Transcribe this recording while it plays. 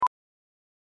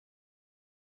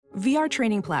VR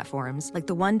training platforms, like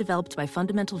the one developed by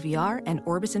Fundamental VR and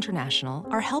Orbis International,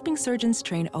 are helping surgeons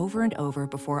train over and over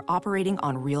before operating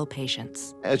on real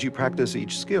patients. As you practice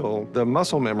each skill, the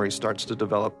muscle memory starts to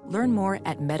develop. Learn more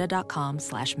at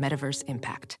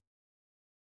meta.com/metaverseimpact.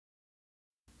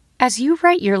 As you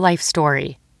write your life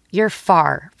story, you're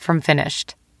far from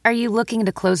finished. Are you looking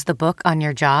to close the book on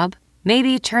your job?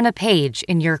 Maybe turn a page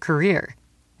in your career?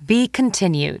 Be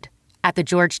continued at the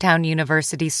Georgetown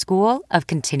University School of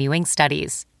Continuing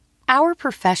Studies. Our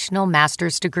professional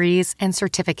master's degrees and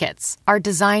certificates are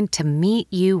designed to meet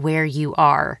you where you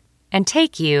are and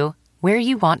take you where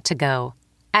you want to go.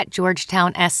 At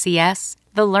Georgetown SCS,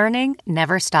 the learning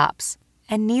never stops,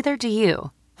 and neither do you.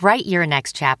 Write your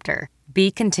next chapter. Be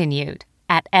continued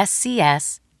at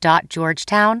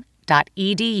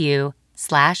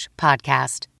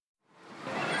scs.georgetown.edu/podcast.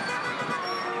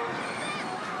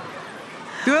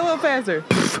 Do it a little faster.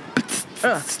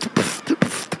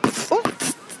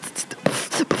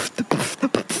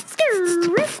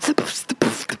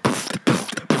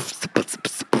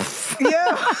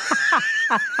 Yeah.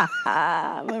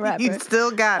 I'm a rapper. You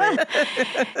still got it.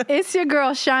 It's your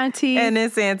girl, Shanti. And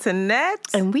it's Antoinette.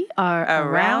 And we are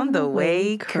Around the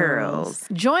Way Curls.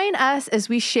 Join us as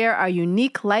we share our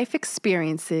unique life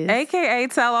experiences. AKA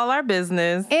tell all our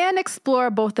business. And explore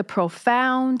both the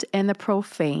profound and the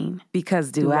profane.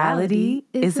 Because duality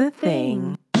is a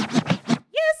thing.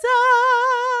 Yes,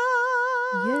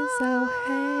 oh. Yes, oh,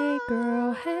 hey,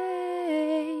 girl,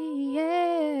 hey,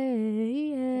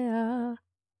 yeah.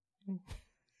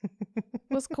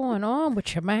 What's going on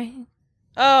with you, man?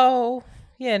 Oh,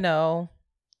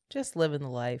 just living the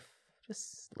life.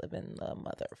 Just living the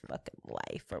motherfucking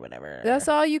life or whatever. That's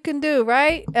all you can do,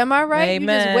 right? Am I right?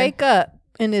 Amen. You just wake up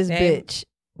in this bitch.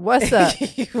 What's up?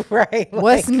 Right.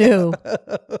 What's new?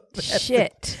 That's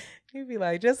Shit. You'd be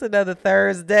like, just another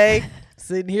Thursday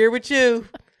sitting here with you.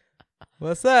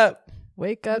 What's up?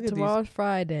 Wake up, Look at tomorrow's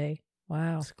Friday.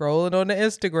 Wow. Scrolling on the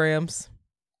Instagrams.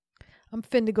 I'm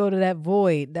finna go to that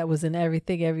void that was in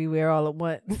Everything Everywhere All at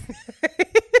Once.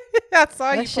 I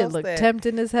saw you That shit post looked that.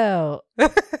 tempting as hell. I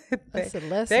said,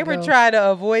 let's They go. were trying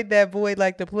to avoid that void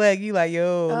like the plague. You like,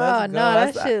 yo, Oh, let's go. no,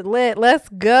 that shit lit. Let's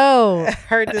go. I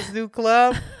heard this new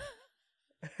club.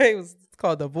 It's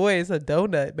called The Void. It's a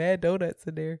donut. Mad donuts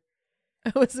in there.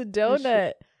 It was a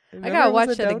donut. I Remember gotta it was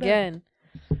watch a that donut? again.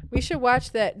 We should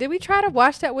watch that. Did we try to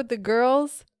watch that with the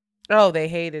girls? Oh, they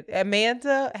hated it.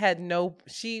 Amanda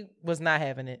she was not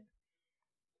having it.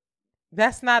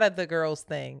 That's not the girls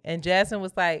thing. And Jasmine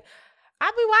was like,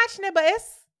 I'll be watching it, but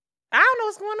I don't know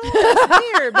what's going on.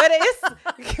 It's weird. But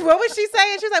what was she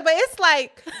saying? She was like, but it's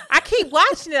like, I keep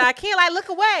watching it. I can't like look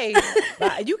away.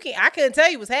 I couldn't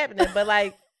tell you what's happening, but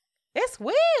like, it's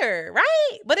weird,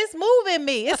 right? But it's moving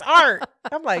me. It's art.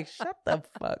 I'm like, shut the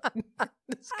fuck.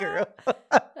 This girl.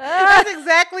 That's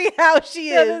exactly how she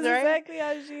is, That is right? exactly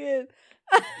how she is.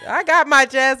 I got my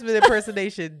Jasmine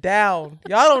impersonation down.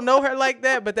 Y'all don't know her like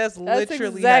that, but that's That's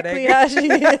literally exactly how how that she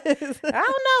girl- is. I don't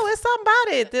know. It's something about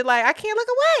it that like I can't look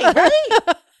away, right?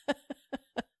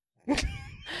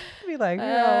 Be like,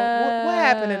 girl, what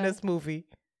happened in this movie?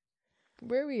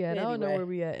 Where we at? I don't know Anyway. where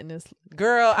we at in this.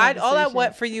 Girl, all I Conversation.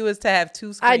 want for you is to have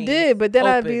two screens. I did, but then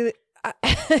I'd open. be.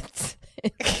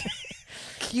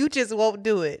 You just won't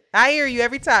do it. I hear you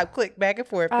every time. Click back and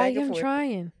forth, I back and am forth.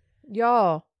 trying,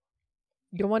 y'all.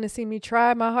 You want to see me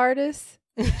try my hardest?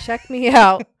 Check me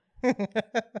out.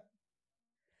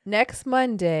 Next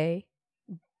Monday,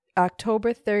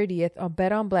 October 30th on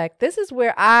Bet on Black. This is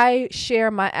where I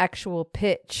share my actual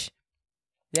pitch.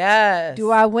 Yes.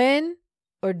 Do I win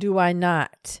or do I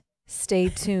not? Stay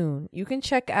tuned. You can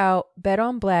check out Bet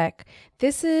on Black.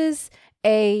 This is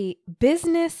a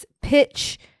business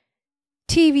pitch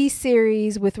TV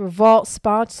series with Revolt,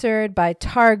 sponsored by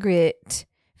Target,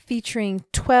 featuring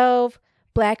 12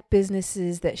 Black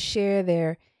businesses that share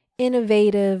their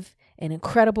innovative and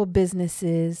incredible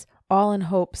businesses, all in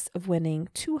hopes of winning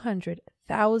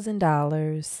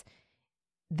 $200,000.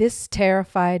 This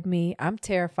terrified me. I'm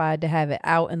terrified to have it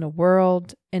out in the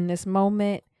world in this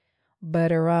moment,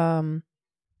 but I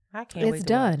can't wait it's to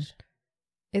done. watch.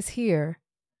 It's here.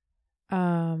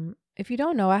 If you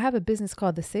don't know, I have a business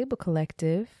called The Sable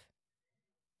Collective.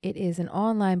 It is an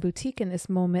online boutique in this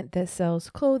moment that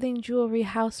sells clothing, jewelry,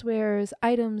 housewares,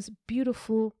 items,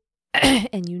 beautiful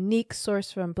and unique,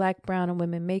 sourced from Black, brown, and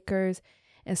women makers.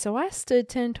 And so I stood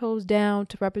 10 toes down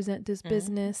to represent this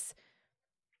business.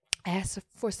 I asked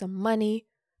for some money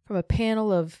from a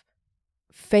panel of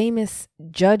famous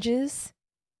judges.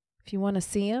 If you want to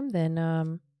see them,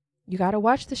 then you got to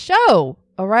watch the show.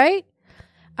 All right.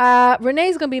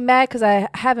 Renee's going to be mad because I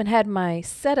haven't had my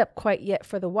setup quite yet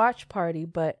for the watch party,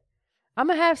 but I'm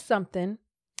gonna have something,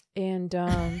 and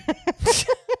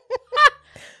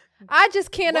I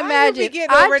just can't imagine.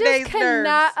 I just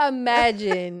cannot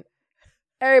imagine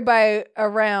everybody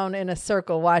around in a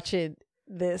circle watching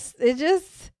this. It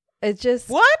just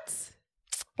what?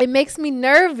 It makes me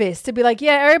nervous to be like,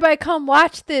 yeah, everybody come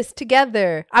watch this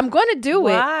together. I'm going to do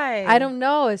it. Why? I don't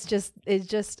know. It's just,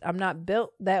 I'm not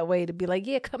built that way to be like,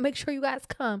 yeah, come, make sure you guys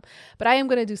come. But I am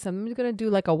going to do something. I'm going to do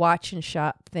like a watch and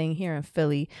shop thing here in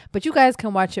Philly. But you guys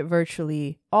can watch it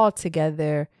virtually all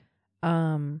together.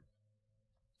 Yeah,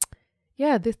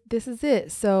 this is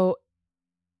it. So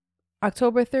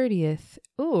October 30th.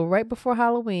 Ooh, right before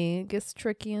Halloween. It gets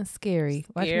tricky and scary.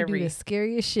 Watch me do the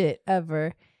scariest shit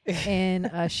ever.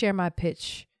 And share my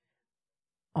pitch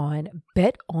on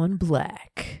Bet on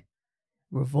Black.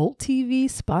 Revolt TV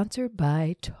sponsored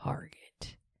by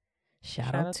Target.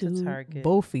 Shout out to Target.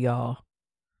 Both of y'all.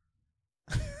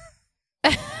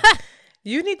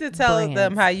 You need to tell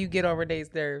them how you get on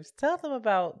Renee's nerves. Tell them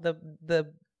about the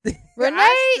Renee.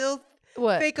 I still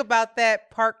what? Think about that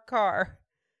parked car.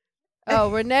 Oh,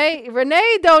 Renee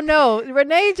don't know.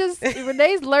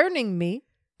 Renee's learning me.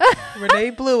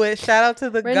 Renee Blewett. Shout out to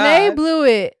the Renee God.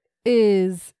 Blewett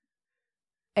is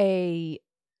a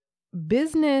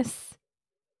business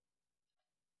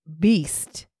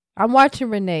beast. I'm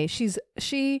watching Renee.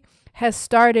 She has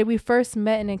started. We first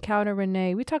met and encountered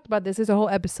Renee. We talked about this. There's a whole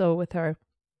episode with her.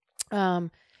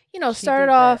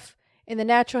 Started off in the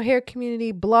natural hair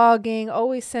community, blogging,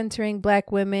 always centering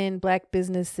Black women, Black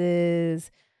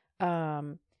businesses,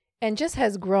 and just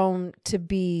has grown to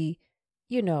be,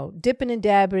 dipping and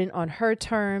dabbing on her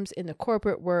terms in the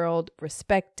corporate world,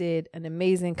 respected, an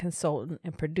amazing consultant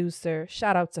and producer.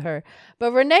 Shout out to her.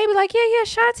 But Renee be like, yeah,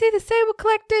 Shanti, the Sable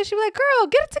Collective. She be like, girl,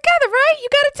 get it together, right? You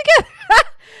got it together.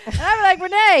 And I be like,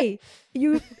 Renee,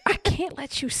 I can't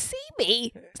let you see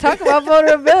me. Talk about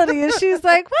vulnerability. And she's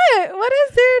like, what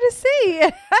is there to see?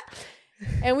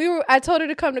 And I told her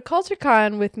to come to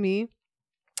CultureCon with me.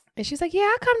 And she's like,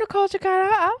 yeah, I'll come to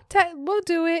CultureCon. We'll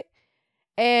do it.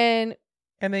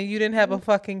 And then you didn't have a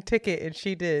fucking ticket, and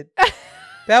she did.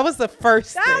 That was the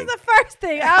first thing. That was the first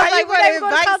thing. I was like, we're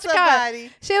going to CultureCon.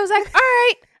 She was like, all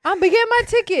right, I'm going to get my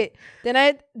ticket.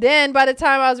 Then by the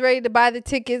time I was ready to buy the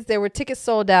tickets, there were tickets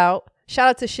sold out. Shout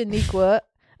out to Shaniqua,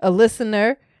 a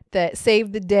listener that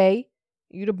saved the day.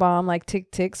 You the bomb, like tick,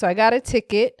 tick. So I got a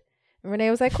ticket. And Renee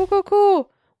was like,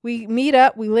 cool. We meet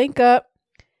up. We link up.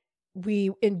 We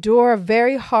endure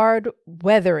very hard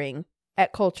weathering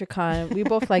at CultureCon. We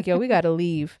both like, yo, we got to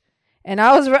leave. And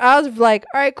I was like,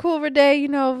 all right, cool, Renee,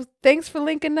 thanks for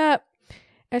linking up.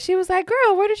 And she was like,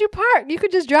 girl, where did you park? You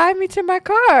could just drive me to my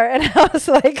car. And I was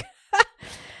like,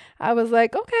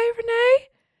 okay, Renee.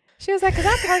 She was like, because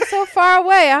I parked so far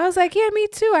away. I was like, yeah, me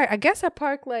too. I guess I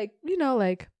parked 7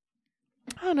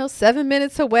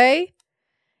 minutes away.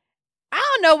 I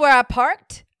don't know where I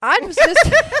parked. I was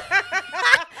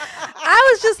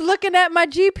just looking at my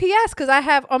GPS because I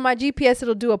have on my GPS,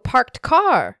 it'll do a parked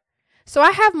car. So I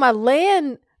have my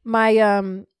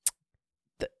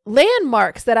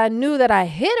landmarks that I knew that I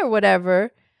hit or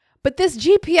whatever. But this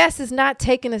GPS is not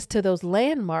taking us to those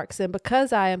landmarks. And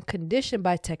because I am conditioned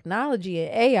by technology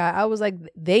and AI, I was like,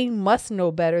 they must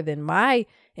know better than my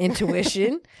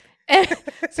intuition. And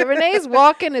so Renee's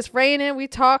walking, it's raining, we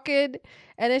talking.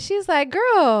 And then she's like,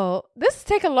 girl, this is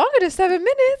taking longer than 7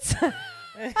 minutes.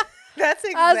 That's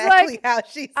exactly how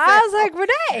she said. I was like,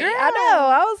 Renee, girl. I know.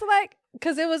 I was like,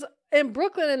 because it was in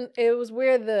Brooklyn and it was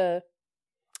where the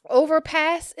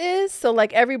overpass is. So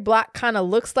like every block kind of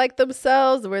looks like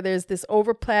themselves, where there's this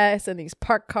overpass and these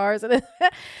parked cars. And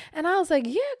I was like,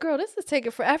 yeah, girl, this is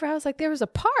taking forever. I was like, there was a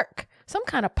park, some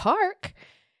kind of park.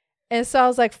 And so I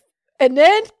was like, and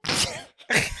then,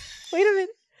 wait a minute.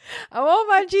 I'm on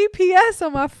my GPS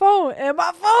on my phone and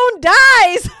my phone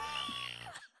dies.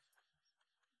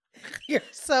 You're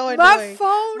so annoying. My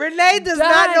phone Renee does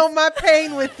not know my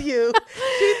pain with you.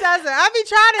 She doesn't. I be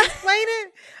trying to explain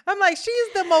it. I'm like,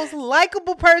 she's the most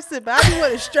likable person, but I be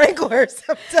want to strangle her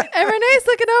sometimes. And Renee's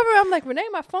looking over. I'm like, Renee,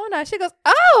 my phone died. She goes,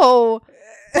 oh,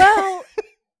 well,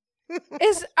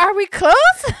 are we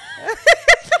close?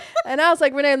 And I was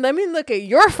like, Renee, let me look at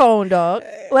your phone, dog.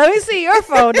 Let me see your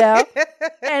phone now.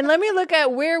 And let me look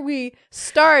at where we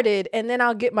started. And then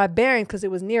I'll get my bearings because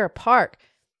it was near a park.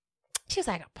 She was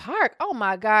like, a park? Oh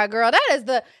my God, girl. That is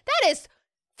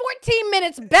 14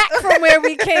 minutes back from where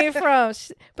we came from.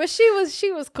 But she was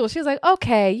cool. She was like,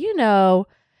 okay,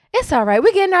 It's all right.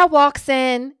 We're getting our walks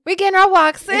in.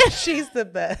 She's the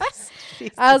best.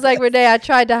 I was like, Renee, I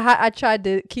tried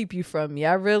to keep you from me.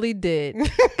 I really did.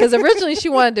 Because originally she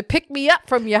wanted to pick me up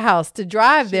from your house to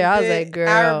drive there. I was like, girl.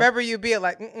 I remember you being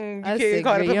like, you can't get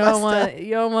caught up with my stuff.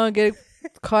 You don't want to get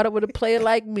caught up with a player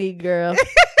like me, girl.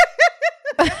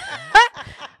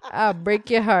 I'll break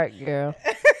your heart, girl.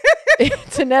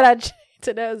 Tanette,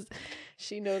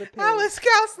 she know the pain. I was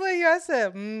counseling you. I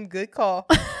said, good call.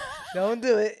 Don't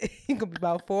do it. You're going to be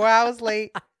about 4 hours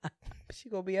late. She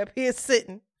going to be up here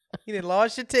sitting. You didn't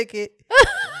lost your ticket.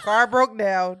 Car broke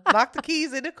down. Locked the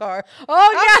keys in the car.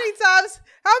 How many times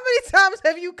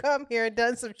have you come here and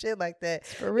done some shit like that?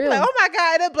 For real. Like, oh my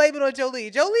God, and then blame it on Jolie.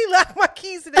 Jolie locked my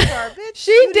keys in the car, bitch.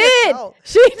 She did.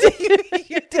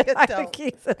 You did. Lock the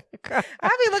keys in the car.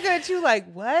 I be looking at you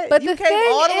like, what? But you the came thing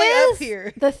all the way is, up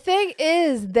here. The thing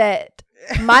is that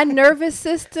my nervous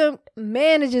system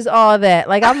manages all that.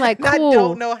 Like, I'm like, cool. I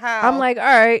don't know how. I'm like, all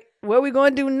right, what are we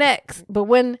going to do next? But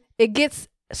when it gets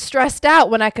stressed out,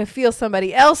 when I can feel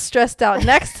somebody else stressed out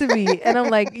next to me, and I'm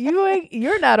like,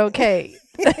 you're not okay.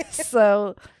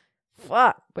 So,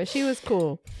 fuck. But she was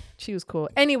cool.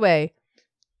 Anyway,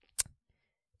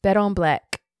 Bet on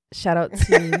Black. Shout out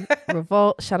to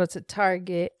Revolt. Shout out to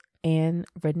Target and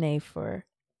Renee for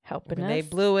helping us. Renee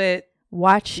blew it.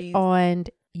 Watch on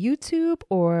YouTube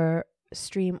or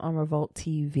stream on Revolt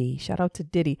TV. Shout out to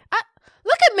Diddy.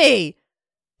 Look at me.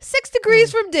 6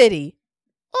 degrees from Diddy.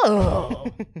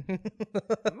 Oh,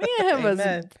 me and him was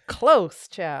close,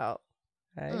 child.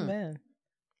 Amen.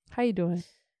 How you doing?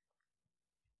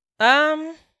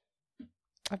 I've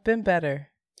been better.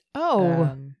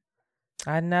 Oh,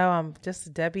 I know. I'm just a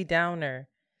Debbie Downer.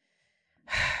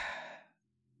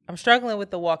 I'm struggling with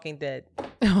The Walking Dead.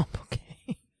 oh,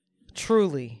 okay.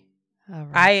 Truly, All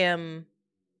right. I am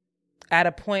at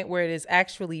a point where it is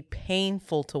actually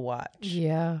painful to watch.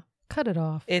 Yeah, cut it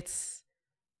off. It's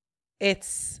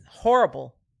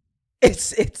horrible.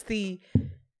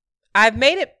 I've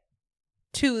made it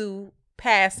to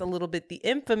past a little bit the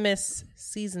infamous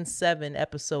season 7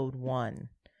 episode 1.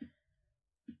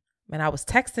 And I was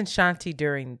texting Shanti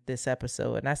during this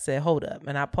episode and I said, hold up.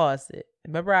 And I paused it.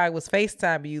 Remember, I was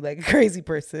FaceTiming you like a crazy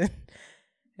person.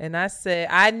 And I said,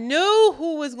 I knew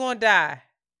who was going to die.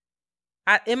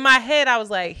 In my head, I was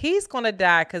like, he's going to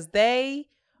die because they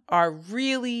are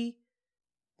really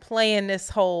playing this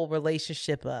whole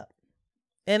relationship up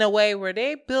in a way where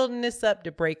they building this up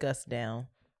to break us down.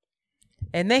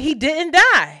 And then he didn't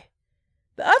die.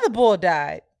 The other bull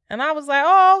died. And I was like,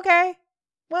 oh, okay.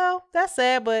 Well, that's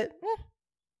sad, but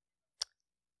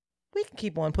we can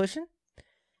keep on pushing.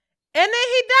 And then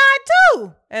he died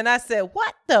too. And I said,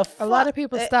 what the fuck? A lot of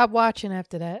people stopped watching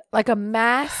after that. Like a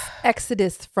mass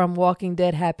exodus from Walking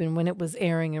Dead happened when it was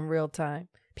airing in real time.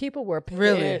 People were pissed.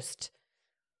 Really?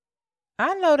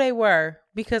 I know they were,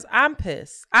 because I'm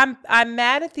pissed. I'm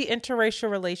mad at the interracial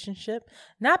relationship,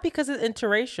 not because it's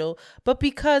interracial, but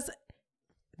because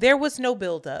there was no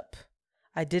buildup.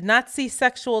 I did not see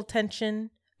sexual tension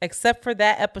except for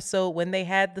that episode when they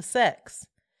had the sex.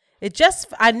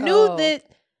 I knew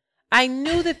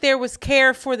that there was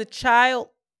care for the child.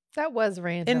 That was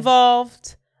random.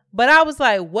 Involved, but I was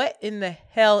like, what in the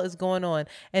hell is going on?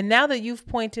 And now that you've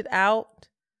pointed out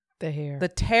the hair, the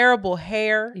terrible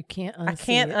hair, you can't unsee I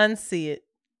can't unsee it.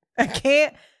 I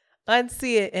can't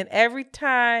unsee it. And every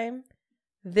time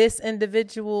this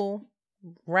individual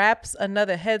wraps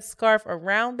another headscarf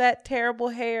around that terrible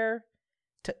hair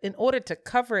in order to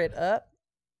cover it up,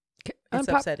 it's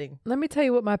upsetting. Let me tell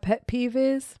you what my pet peeve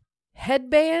is.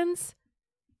 Headbands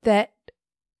that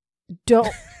don't,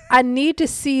 I need to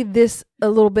see a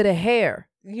little bit of hair.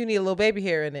 You need a little baby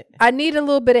hair in it. I need a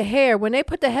little bit of hair. When they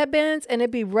put the headbands and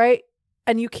it be right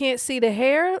and you can't see the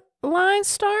hair line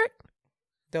start.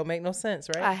 Don't make no sense,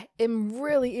 right? It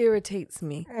really irritates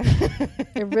me.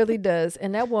 It really does.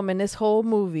 And that woman, this whole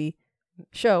movie,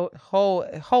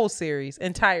 whole series,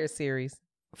 entire series,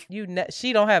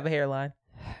 she don't have a hairline.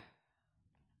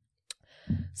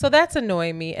 So that's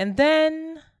annoying me. And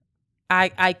then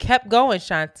I kept going,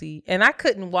 Shanti, and I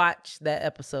couldn't watch that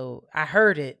episode. I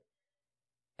heard it.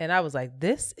 And I was like,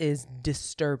 this is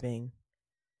disturbing.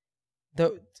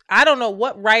 I don't know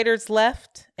what writers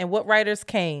left and what writers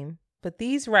came, but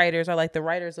these writers are like the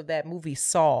writers of that movie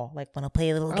Saw. Like, when I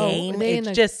play a little game, they it's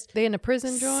just they in the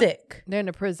prison joint? Sick. They're in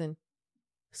the prison.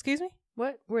 Excuse me?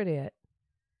 What? Where they at?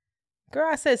 Girl,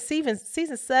 I said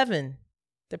season 7.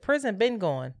 The prison been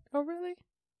going. Oh, really?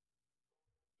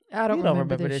 I don't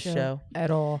remember this show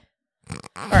at all.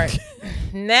 All right.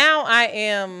 Now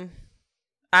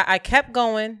I kept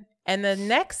going. And the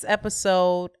next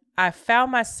episode, I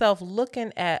found myself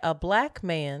looking at a black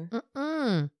man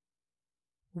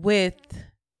with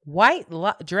white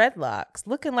dreadlocks,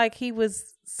 looking like he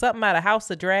was something out of House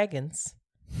of Dragons,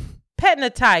 petting a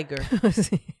tiger.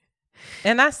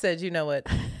 And I said, you know what?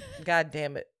 God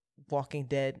damn it, Walking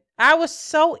Dead. I was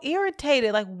so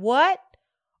irritated. Like, what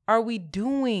are we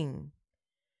doing?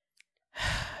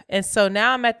 And so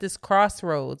now I'm at this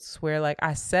crossroads where, like,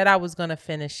 I said I was going to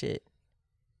finish it.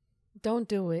 Don't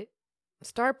do it.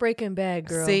 Start Breaking Bad,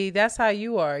 girl. See, that's how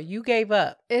you are. You gave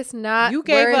up. It's not You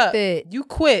gave worth up. it. You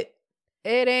quit.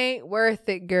 It ain't worth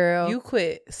it, girl. You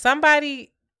quit.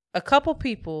 A couple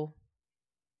people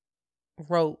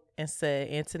wrote and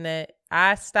said, Antoinette,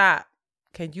 I stopped.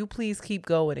 Can you please keep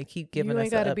going and keep giving us an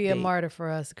update? You ain't got to be a martyr for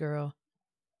us, girl.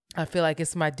 I feel like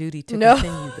it's my duty to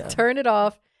continue, though. Turn it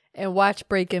off and watch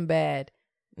Breaking Bad.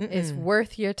 It's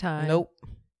worth your time. Nope.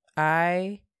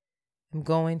 I am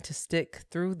going to stick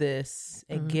through this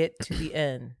and get to the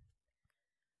end.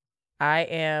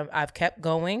 I've kept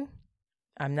going.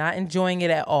 I'm not enjoying it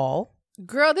at all.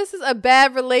 Girl, this is a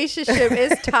bad relationship.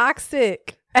 It's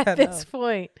toxic at this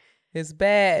point. It's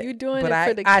bad. You're doing it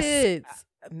for the kids.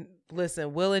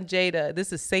 Listen, Will and Jada,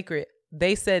 this is sacred.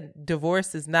 They said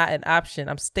divorce is not an option.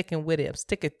 I'm sticking with it. I'm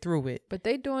sticking through it. But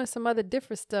they doing some other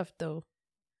different stuff, though.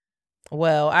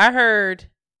 Well, I heard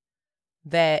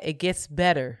that it gets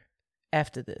better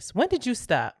after this. When did you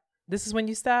stop? This is when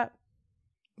you stopped?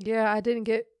 Yeah, I didn't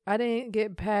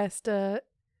get past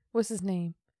what's his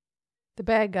name? The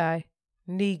bad guy.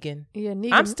 Negan. Yeah,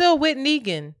 Negan. I'm still with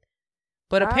Negan.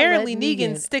 But apparently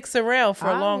Negan sticks around for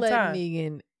a long time.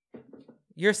 Negan.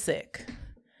 You're sick.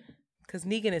 Because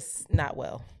Negan is not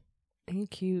well. He's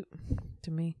cute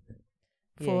to me.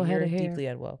 Full head of hair. Deeply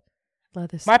unwell.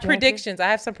 My predictions. I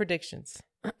have some predictions.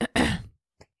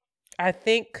 I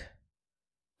think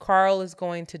Carl is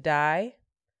going to die.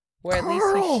 Or at least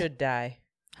he should die.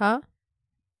 Huh?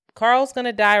 Carl's going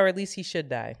to die, or at least he should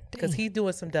die. Because he's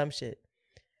doing some dumb shit.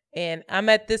 And I'm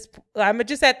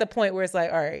just at the point where it's like,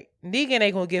 all right, Negan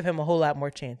ain't going to give him a whole lot more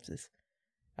chances.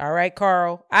 All right,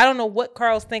 Carl. I don't know what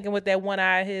Carl's thinking with that one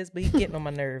eye of his, but he's getting on my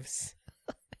nerves.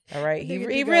 All right.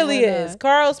 He really is.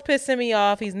 Carl's pissing me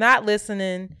off. He's not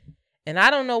listening. And I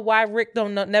don't know why Rick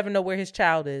never know where his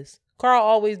child is. Carl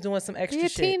always doing some extra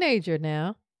shit. He's a teenager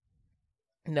now.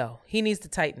 No, he needs to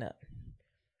tighten up.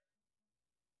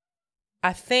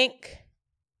 I think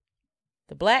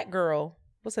the black girl,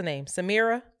 what's her name?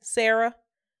 Sarah,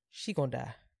 she gonna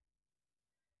die.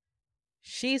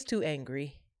 She's too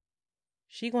angry.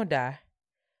 She gonna die.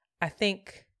 I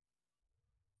think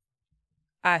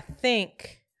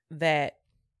that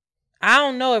I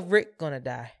don't know if Rick gonna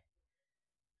die.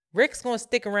 Rick's gonna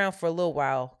stick around for a little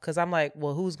while because I'm like,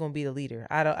 well, who's gonna be the leader?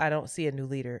 I don't see a new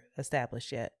leader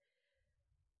established yet.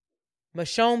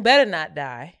 Michonne better not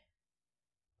die.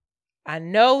 I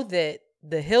know that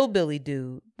the hillbilly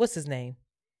dude, what's his name?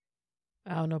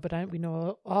 I don't know, but we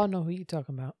all know who you're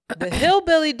talking about. The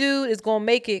hillbilly dude is gonna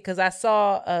make it because I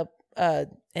saw an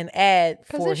ad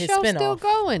for his spinoff. Still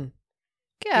going.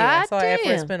 God I saw an ad for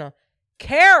his spinoff.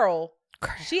 Carol,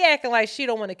 she acting like she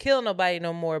don't want to kill nobody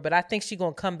no more, but I think she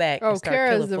gonna come back. and start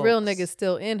Carol's killing the folks. real nigga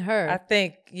still in her. I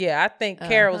think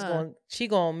Carol's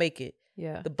gonna make it.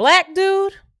 Yeah. The black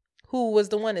dude who was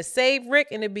the one that saved Rick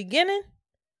in the beginning,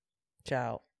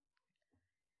 child.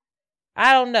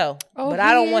 I don't know, but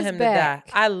I don't want him to die.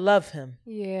 I love him.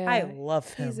 Yeah, I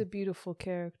love him. He's a beautiful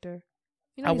character.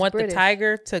 I want the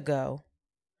tiger to go.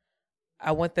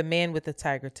 I want the man with the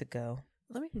tiger to go.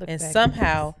 Let me look and back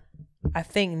somehow, I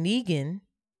think Negan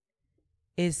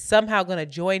is somehow going to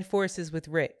join forces with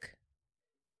Rick.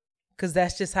 Because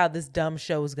that's just how this dumb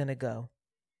show is going to go.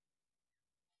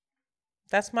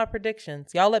 That's my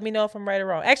predictions. Y'all let me know if I'm right or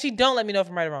wrong. Actually, don't let me know if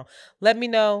I'm right or wrong. Let me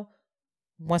know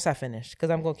once I finish, because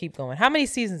I'm going to keep going. How many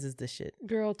seasons is this shit?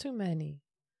 Girl, too many.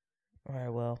 All right,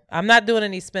 well, I'm not doing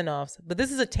any spinoffs, but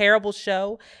this is a terrible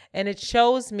show, and it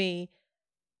shows me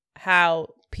how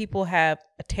people have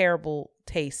a terrible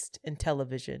taste in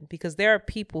television, because there are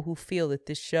people who feel that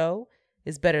this show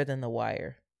is better than The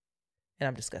Wire, and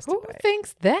I'm disgusted by it. Who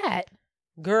thinks that?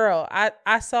 Girl,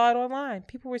 I saw it online.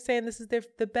 People were saying this is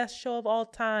the best show of all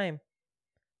time.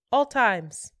 All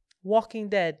times. Walking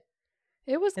Dead.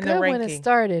 It was good when it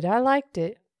started. I liked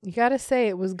it. You got to say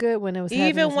it was good when it was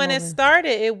Even when it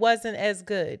started, it wasn't as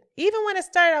good. Even when it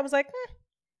started, I was like,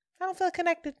 I don't feel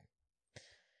connected.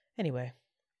 Anyway.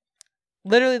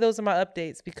 Literally, those are my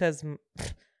updates because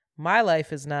my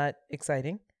life is not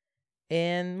exciting.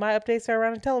 And my updates are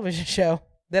around a television show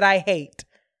that I hate.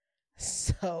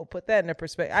 So put that into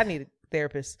perspective. I need a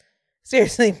therapist.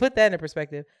 Seriously, put that into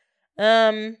perspective.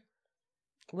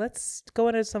 Let's go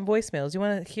into some voicemails. You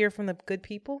want to hear from the good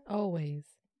people? Always.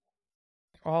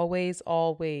 Always,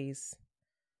 always.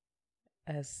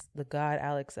 as the god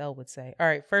Alex L would say. All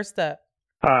right, first up.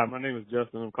 Hi, my name is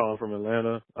Justin. I'm calling from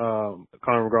Atlanta. Calling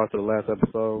in regards to the last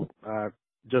episode. I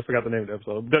just forgot the name of the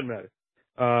episode. Doesn't matter.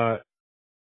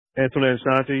 Antoinette and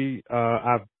Shanti,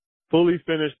 I've fully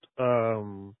finished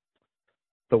The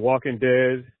Walking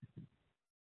Dead.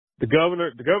 The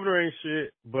governor ain't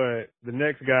shit, but the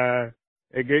next guy,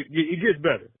 it gets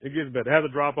better. It gets better. It has a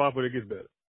drop off, but it gets better.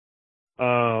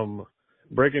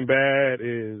 Breaking Bad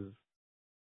is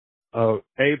a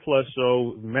A+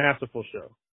 show, masterful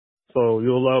show. So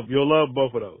you'll love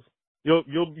both of those. You'll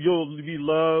be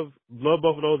love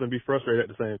both of those and be frustrated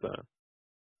at the same time.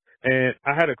 And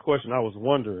I had a question. I was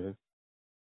wondering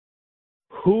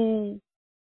question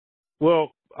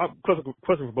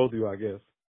for both of you, I guess.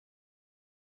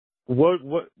 What,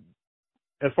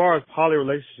 as far as poly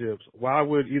relationships, why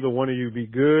would either one of you be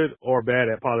good or bad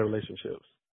at poly relationships?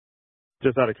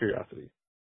 Just out of curiosity.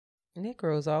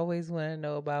 Negroes always want to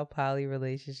know about poly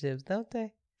relationships, don't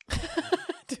they?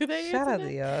 Do they? Shout out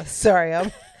to y'all. Sorry,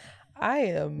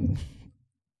 I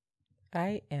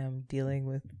am dealing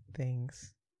with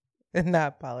things and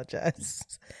not apologize.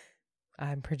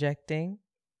 I'm projecting.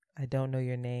 I don't know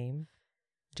your name,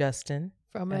 Justin.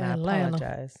 From and Atlanta. I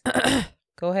apologize.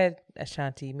 Go ahead,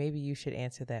 Ashanti. Maybe you should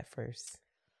answer that first.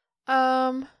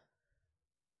 I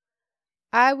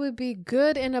would be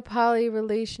good in a poly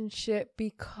relationship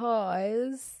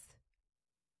because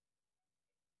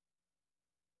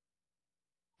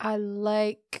I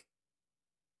like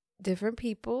different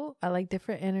people. I like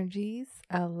different energies.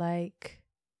 I like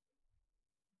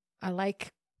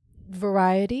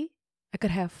variety. I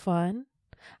could have fun.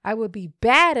 I would be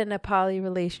bad in a poly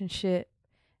relationship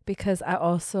because I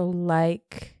also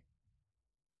like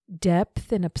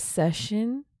depth and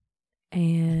obsession,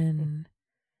 and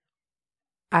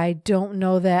I don't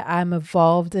know that I'm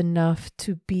evolved enough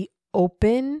to be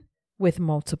open with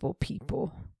multiple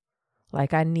people.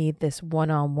 Like, I need this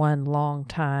one-on-one long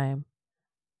time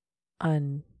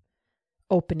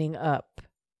opening up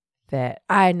that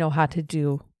I know how to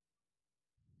do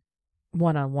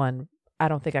one-on-one. I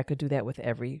don't think I could do that with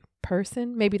every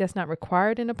person. Maybe that's not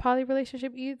required in a poly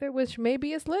relationship either, which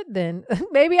maybe it's lit then.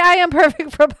 Maybe I am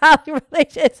perfect for poly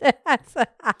relationships.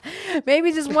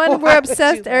 Maybe just one we're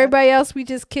obsessed, everybody else we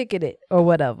just kicking it or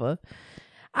whatever.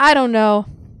 I don't know.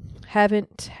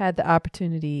 Haven't had the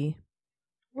opportunity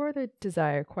or the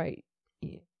desire quite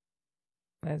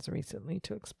as recently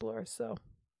to explore. So,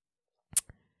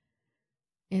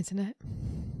 Internet.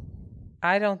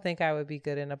 I don't think I would be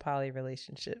good in a poly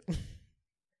relationship.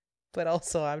 But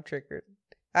also I'm triggered.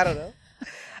 I don't know.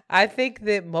 I think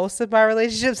that most of my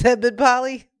relationships have been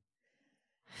poly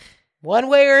one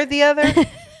way or the other.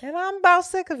 And I'm about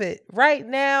sick of it. Right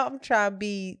now, I'm trying to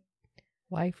be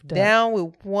down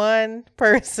with one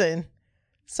person.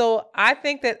 So I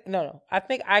think that, I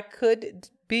think I could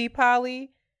be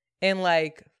poly in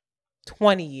like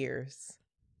 20 years.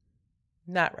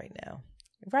 Not right now.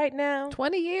 Right now.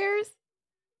 20 years?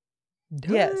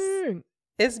 Yes. Dang.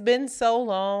 It's been so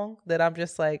long that I'm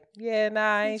just like, yeah, nah,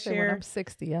 I ain't When sharing. I'm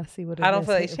 60, I see what it I don't is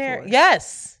feel like hitting sharing. for.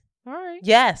 Yes. All right.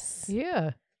 Yes.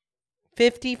 Yeah.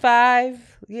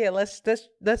 55. Yeah, let's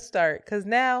start. Because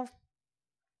now,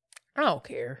 I don't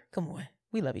care. Come on.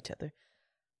 We love each other.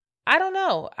 I don't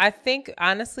know. I think,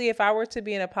 honestly, if I were to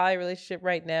be in a poly relationship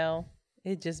right now,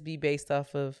 it'd just be based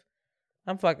off of,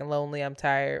 I'm fucking lonely, I'm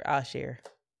tired, I'll share.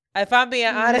 If I'm being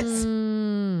honest,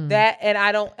 that, and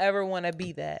I don't ever want to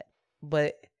be that.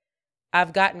 But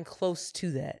I've gotten close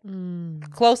to that.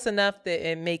 Close enough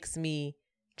that it makes me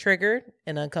triggered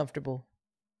and uncomfortable.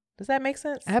 Does that make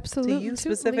sense? Absolutely. To you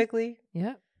specifically?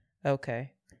 Yeah.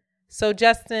 Okay. So,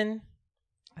 Justin,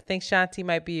 I think Shanti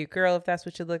might be your girl if that's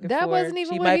what you're looking for. That wasn't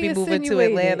even she what might he be moving to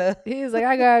insinuated. Atlanta. He was like,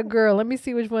 I got a girl. Let me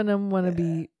see which one of them want to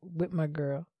be with my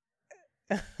girl.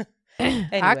 Anyway,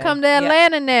 I come to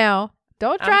Atlanta now.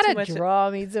 Don't I'm try too to much-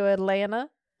 draw me to Atlanta.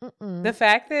 The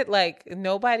fact that like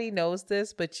nobody knows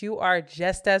this, but you are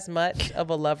just as much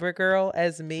of a lover girl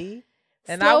as me.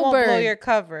 And I Slow won't blow burn. your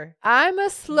cover. I'm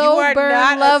a slow are burn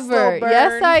not a lover. slow burn.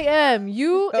 Yes, I am.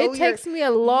 No, It takes me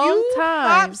a long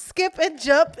time. Hop, skip, and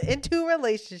jump into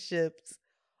relationships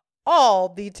all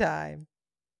the time.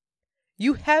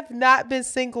 You have not been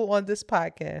single on this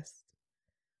podcast.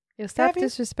 Yo, stop Have you?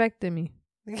 disrespecting me.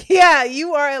 Yeah,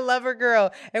 you are a lover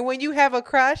girl. And when you have a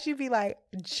crush, you be like,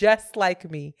 just like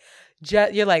me.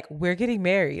 You're like, we're getting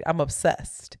married. I'm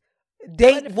obsessed.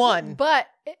 Date one. But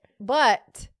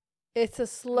it's a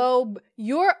slow.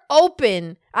 You're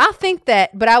open. I'll think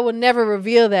that, but I will never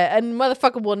reveal that. And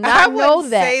motherfucker will I not know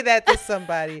wouldn't that. say that to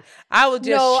somebody. I would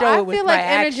just show I it with feel my like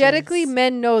energetically, actions.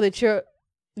 men know that you're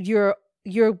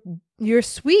you're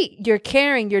sweet, you're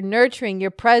caring, you're nurturing,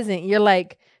 you're present, you're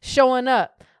like showing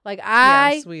up. Like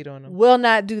I sweet on them. will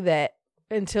not do that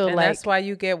until And like that's why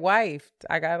you get wifed.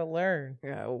 I gotta learn.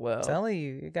 yeah, well, I'm telling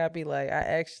you, you gotta be like, I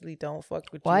actually don't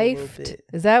fuck with you a wifed. little bit.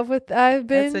 Is that what I've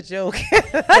been? That's a joke.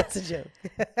 That's a joke.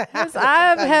 Have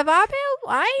I been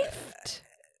wifed?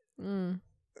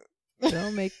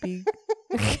 Don't make me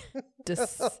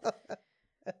just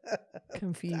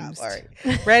confused. All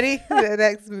right, ready?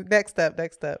 Next up.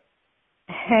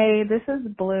 Hey, this is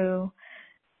Blue.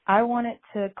 I wanted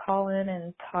to call in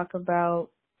and talk about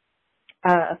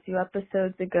a few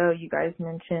episodes ago, you guys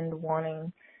mentioned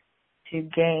wanting to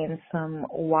gain some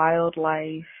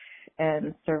wildlife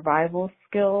and survival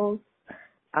skills.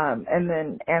 And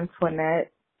then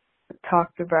Antoinette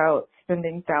talked about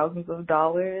spending thousands of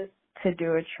dollars to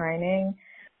do a training.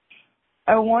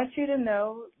 I want you to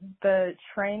know the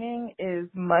training is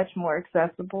much more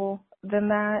accessible than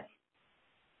that.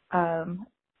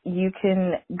 You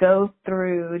can go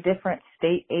through different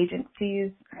state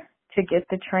agencies to get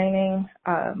the training.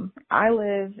 I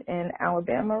live in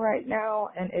Alabama right now,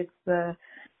 and it's the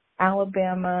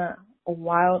Alabama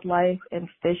Wildlife and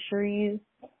Fisheries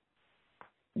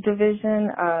Division,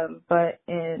 but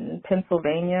in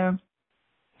Pennsylvania,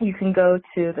 you can go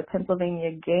to the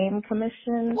Pennsylvania Game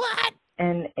Commission. What?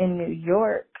 And in New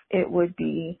York, it would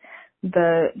be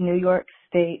the New York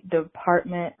State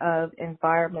Department of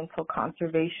Environmental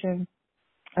Conservation.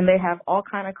 And they have all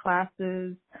kind of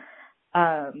classes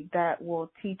that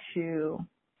will teach you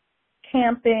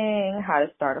camping, how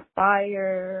to start a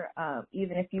fire,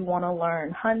 even if you want to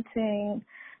learn hunting,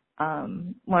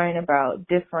 learn about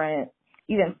different,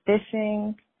 even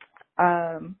fishing.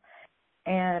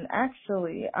 And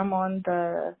actually, I'm on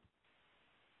the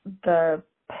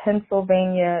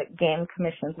Pennsylvania Game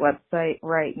Commission's website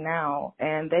right now,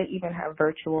 and they even have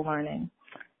virtual learning.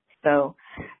 So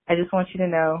I just want you to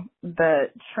know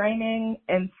the training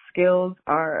and skills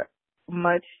are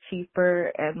much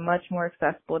cheaper and much more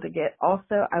accessible to get.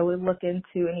 Also, I would look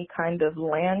into any kind of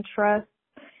land trust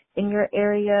in your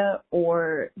area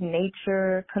or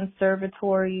nature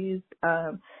conservatories.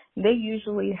 They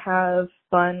usually have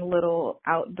fun little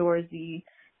outdoorsy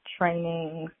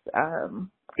trainings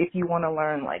if you want to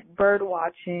learn like bird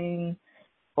watching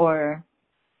or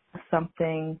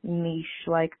something niche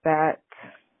like that.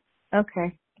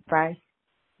 Okay, bye.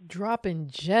 Dropping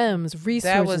gems, resources,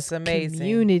 That was amazing.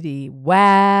 community.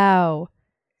 Wow.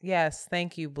 Yes,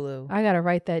 thank you, Blue. I got to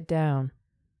write that down.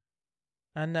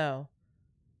 I know.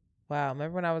 Wow,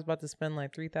 remember when I was about to spend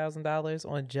like $3,000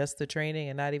 on just the training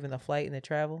and not even the flight and the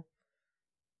travel?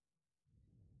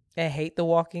 And hate The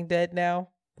Walking Dead now,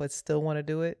 but still want to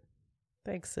do it?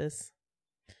 Thanks, sis.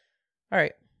 All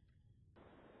right.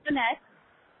 Jeanette,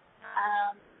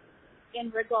 in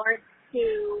regards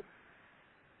to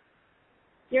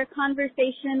your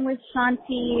conversation with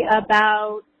Shanti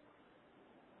about,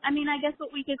 I guess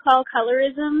what we could call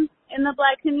colorism in the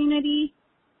Black community,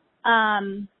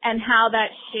 and how that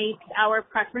shapes our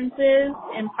preferences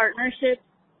in partnerships,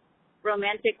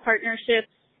 romantic partnerships.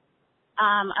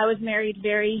 I was married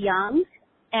very young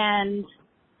and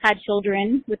had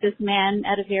children with this man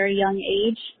at a very young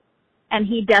age, and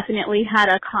he definitely had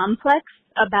a complex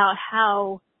about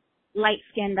how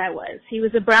light-skinned I was. He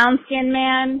was a brown-skinned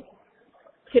man,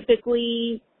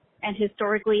 typically and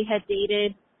historically had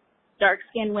dated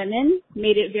dark-skinned women,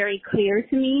 made it very clear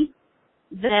to me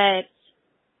that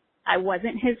I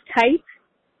wasn't his type,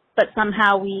 but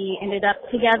somehow we ended up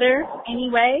together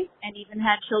anyway and even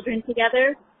had children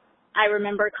together. I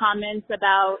remember comments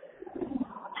about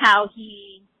how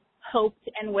he hoped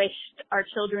and wished our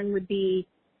children would be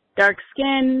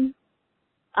dark-skinned.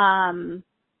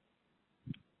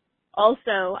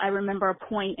 Also, I remember a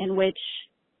point in which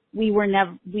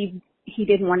he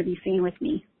didn't want to be seen with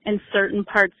me. In certain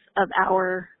parts of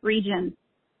our region,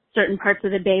 certain parts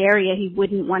of the Bay Area, he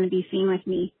wouldn't want to be seen with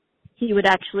me. He would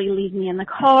actually leave me in the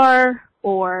car,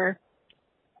 or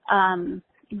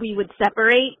we would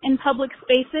separate in public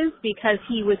spaces because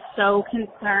he was so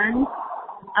concerned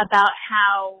about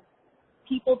how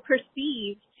people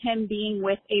perceived him being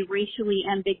with a racially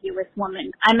ambiguous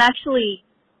woman. I'm actually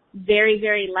very,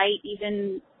 very light,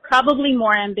 even probably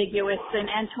more ambiguous than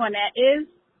Antoinette is.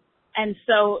 And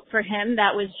so for him,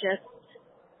 that was just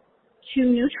too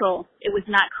neutral. It was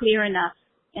not clear enough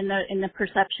in the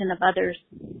perception of others.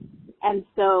 And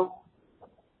so,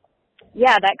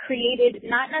 yeah, that created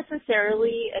not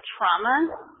necessarily a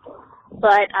trauma,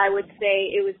 but I would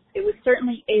say it was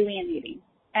certainly alienating.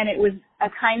 And it was a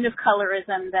kind of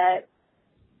colorism that,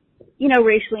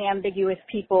 racially ambiguous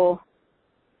people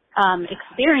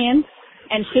experience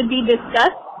and should be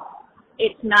discussed.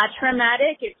 It's not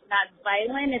traumatic, it's not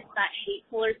violent, it's not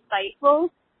hateful or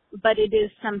spiteful, but it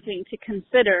is something to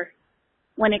consider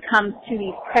when it comes to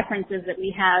these preferences that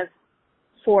we have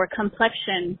for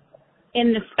complexion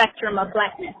in the spectrum of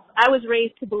blackness. I was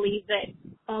raised to believe that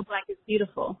all black is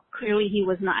beautiful. Clearly he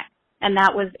was not. And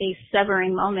that was a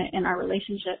severing moment in our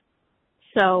relationship.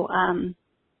 So,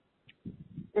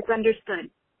 it's understood.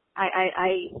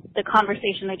 The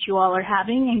conversation that you all are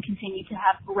having and continue to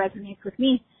have resonates with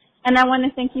me. And I want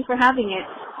to thank you for having it.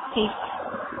 Peace.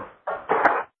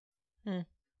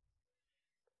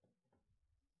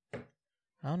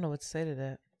 I don't know what to say to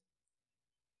that.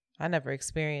 I never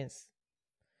experienced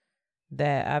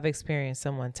that. I've experienced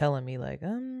someone telling me like,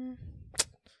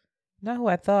 not who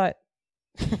I thought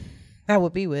I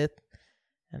would be with.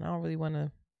 And I don't really want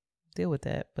to deal with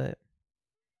that, but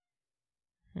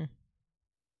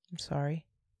I'm sorry.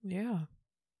 Yeah.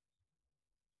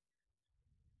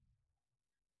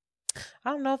 I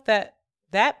don't know if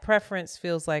that preference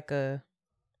feels like I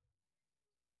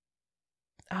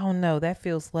don't know. That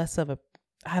feels less of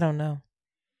I don't know.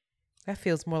 That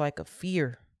feels more like a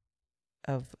fear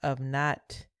of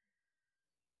not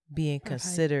being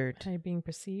considered. How you're being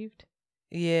perceived.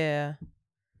 Yeah.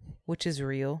 Which is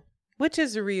real.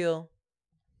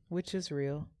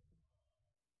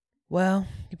 Well,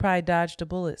 you probably dodged a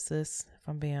bullet, sis, if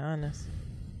I'm being honest.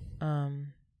 All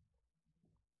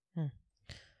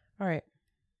right.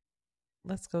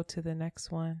 Let's go to the next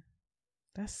one.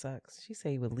 That sucks. She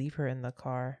said he would leave her in the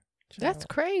car. That's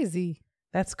crazy.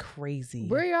 That's crazy.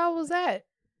 Where y'all was at?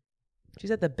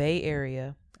 She's at the Bay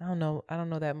Area. I don't know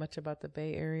that much about the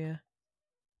Bay Area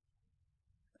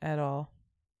at all.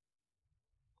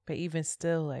 But even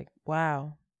still, like,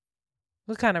 wow.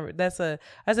 What kind of that's a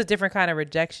different kind of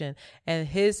rejection. And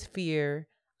his fear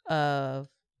of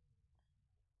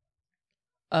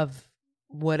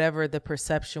whatever the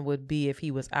perception would be if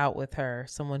he was out with her,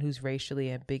 someone who's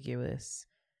racially ambiguous.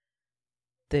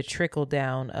 The trickle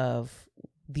down of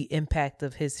the impact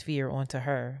of his fear onto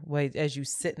her. As you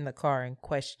sit in the car and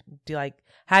question,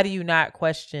 how do you not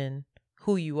question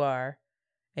who you are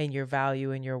and your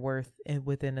value and your worth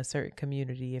within a certain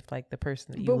community if like the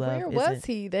person that you love isn't? But where was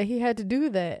he that he had to do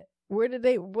that? Where did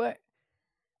they, what?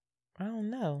 I don't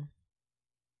know.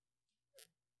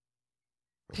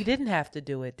 He didn't have to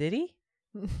do it, did he?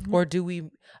 Or do we,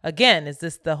 again, is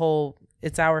this the whole,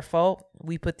 it's our fault?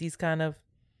 We put these kind of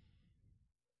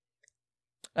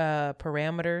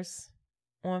parameters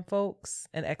on folks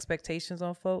and expectations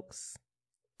on folks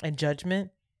and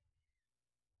judgment.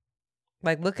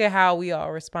 Like, look at how we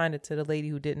all responded to the lady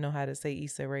who didn't know how to say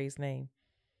Issa Rae's name.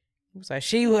 It was like,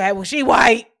 she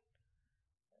white.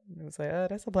 It was like, oh,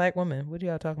 that's a black woman. What are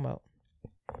y'all talking about?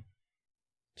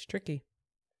 It's tricky.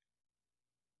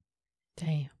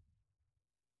 Damn.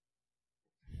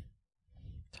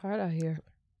 It's hard out here.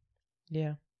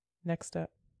 Yeah. Next up.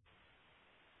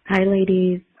 Hi,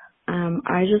 ladies.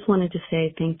 I just wanted to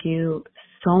say thank you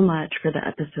so much for the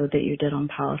episode that you did on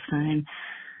Palestine.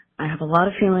 I have a lot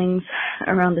of feelings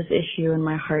around this issue and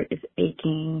my heart is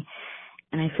aching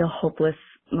and I feel hopeless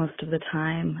most of the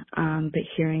time. But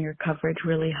hearing your coverage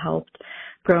really helped.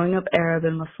 Growing up Arab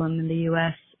and Muslim in the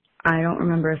U.S., I don't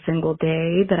remember a single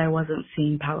day that I wasn't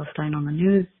seeing Palestine on the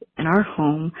news in our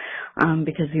home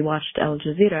because we watched Al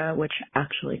Jazeera, which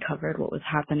actually covered what was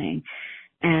happening.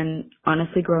 And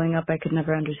honestly, growing up, I could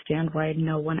never understand why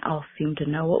no one else seemed to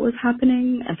know what was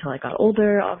happening until I got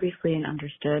older, obviously, and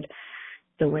understood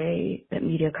the way that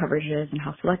media coverage is and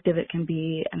how selective it can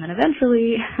be. And then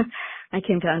eventually I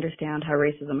came to understand how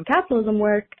racism and capitalism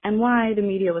work and why the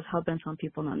media was hell-bent on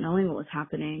people not knowing what was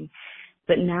happening.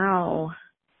 But now,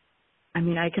 I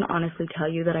mean, I can honestly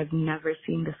tell you that I've never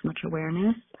seen this much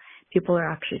awareness. People are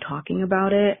actually talking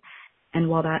about it. And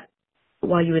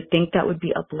while you would think that would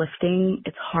be uplifting,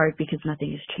 it's hard because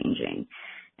nothing is changing.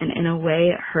 And in a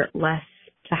way, it hurt less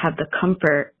to have the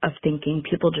comfort of thinking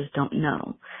people just don't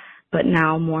know. But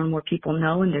now more and more people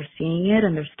know and they're seeing it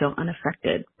and they're still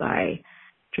unaffected by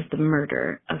just the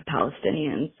murder of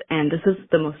Palestinians. And this is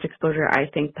the most exposure I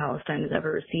think Palestine has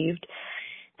ever received.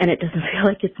 And it doesn't feel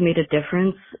like it's made a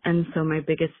difference. And so my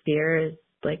biggest fear is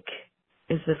like,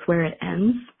 is this where it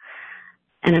ends?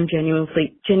 And I'm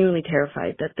genuinely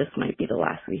terrified that this might be the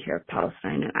last we hear of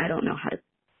Palestine. And I don't know how to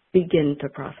begin to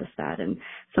process that. And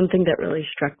something that really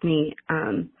struck me,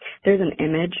 there's an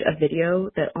image, a video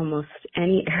that almost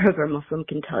any Arab or Muslim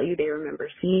can tell you they remember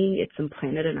seeing. It's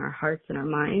implanted in our hearts and our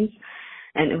minds.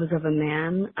 And it was of a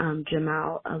man,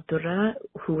 Jamal al-Durra,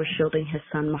 who was shielding his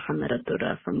son, Muhammad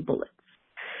al-Durra, from bullets.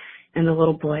 And the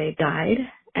little boy died.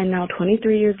 And now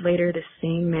 23 years later, the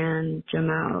same man,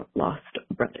 Jamal, lost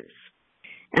brothers.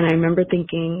 And I remember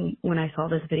thinking when I saw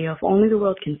this video, if only the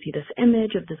world can see this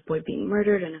image of this boy being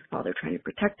murdered and his father trying to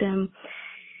protect him.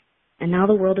 And now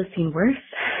the world has seen worse,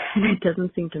 and it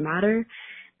doesn't seem to matter.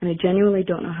 And I genuinely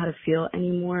don't know how to feel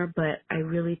anymore, but I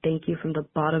really thank you from the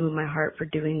bottom of my heart for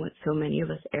doing what so many of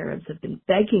us Arabs have been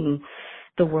begging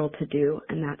the world to do,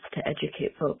 and that's to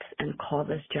educate folks and call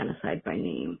this genocide by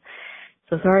name.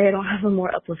 So sorry I don't have a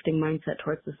more uplifting mindset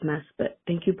towards this mess, but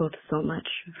thank you both so much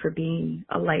for being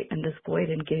a light in this void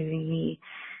and giving me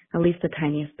at least the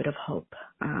tiniest bit of hope.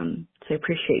 So I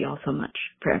appreciate y'all so much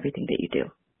for everything that you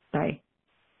do. Bye.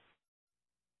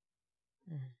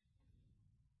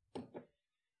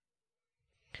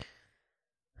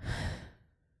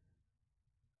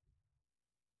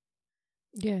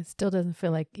 Yeah, it still doesn't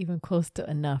feel like even close to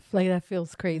enough. Like, that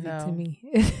feels crazy to me.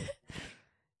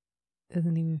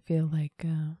 Doesn't even feel like,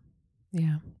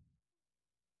 yeah.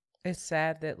 It's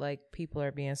sad that like people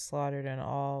are being slaughtered, and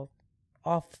all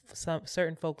some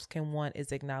certain folks can want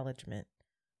is acknowledgement,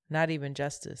 not even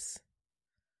justice.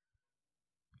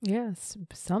 Yes,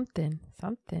 something.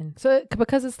 So,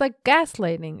 because it's like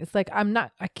gaslighting. It's like,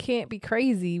 I can't be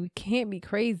crazy. We can't be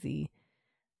crazy.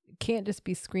 Can't just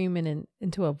be screaming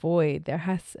into a void. There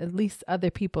has, at least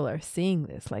other people are seeing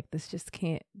this. Like, this just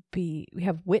can't be. We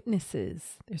have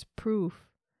witnesses. There's proof.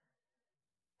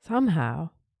 Somehow.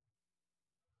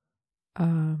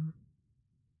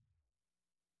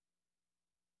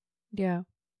 Yeah.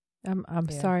 I'm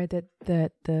sorry that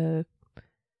the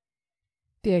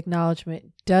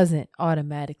acknowledgement doesn't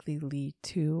automatically lead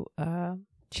to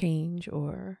change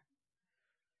or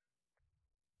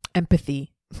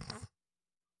empathy.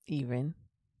 Even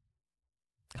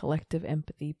collective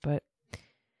empathy, but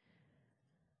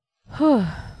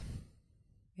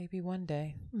maybe one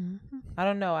day. Mm-hmm. I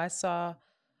don't know. I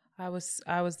was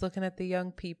looking at the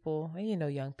young people,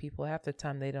 and young people, half the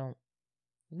time they don't,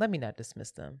 let me not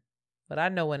dismiss them, but I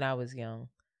know when I was young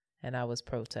and I was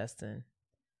protesting,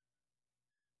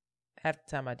 half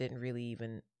the time I didn't really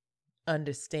even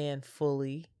understand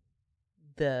fully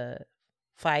the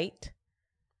fight.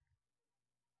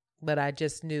 But I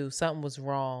just knew something was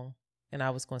wrong, and I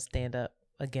was going to stand up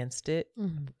against it,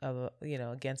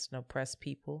 against an oppressed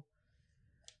people.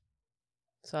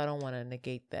 So I don't want to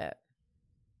negate that,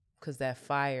 because that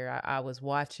fire, I was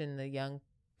watching the young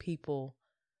people,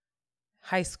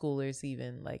 high schoolers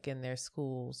even, like in their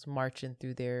schools, marching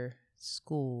through their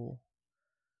school,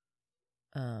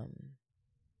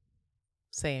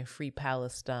 saying "Free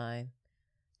Palestine,"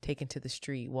 taking to the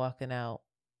street, walking out.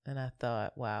 And I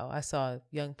thought, wow, I saw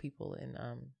young people in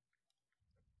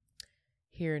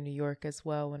here in New York as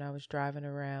well when I was driving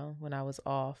around, when I was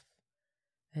off,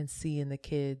 and seeing the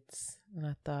kids. And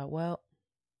I thought, well,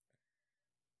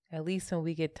 at least when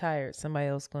we get tired, somebody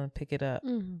else going to pick it up,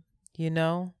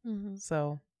 Mm-hmm.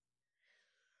 So,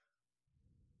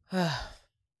 I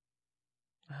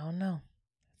don't know.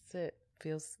 That's it.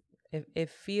 It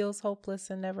feels hopeless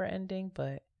and never ending,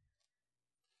 but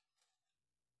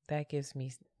that gives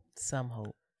me some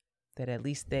hope that at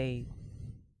least they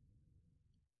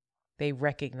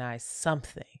recognize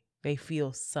something. They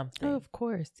feel something. Oh, of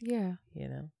course. Yeah.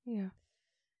 Yeah.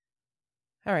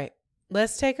 All right.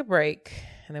 Let's take a break,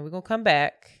 and then we're going to come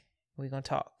back. We're going to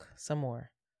talk some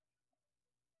more.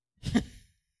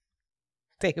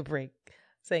 Take a break.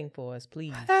 Sing for us,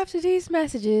 please. After these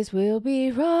messages, we'll be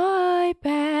right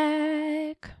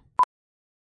back.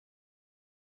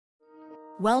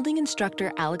 Welding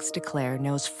instructor Alex DeClaire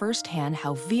knows firsthand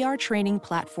how VR training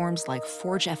platforms like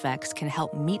ForgeFX can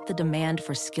help meet the demand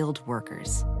for skilled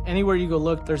workers. Anywhere you go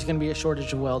look, there's going to be a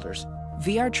shortage of welders.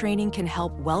 VR training can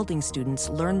help welding students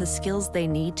learn the skills they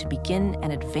need to begin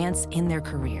and advance in their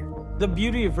career. The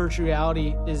beauty of virtual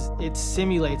reality is it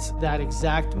simulates that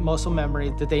exact muscle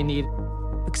memory that they need.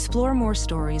 Explore more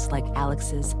stories like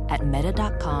Alex's at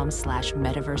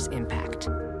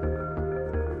meta.com/metaverseimpact.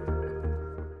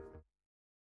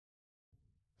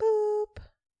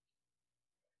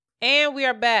 And we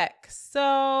are back.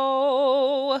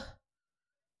 So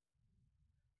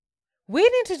we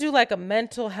need to do like a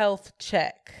mental health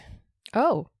check.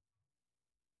 Oh.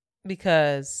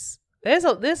 Because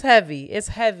this heavy. It's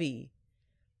heavy.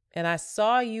 And I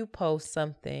saw you post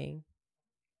something,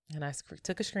 and I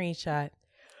took a screenshot.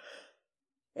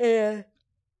 And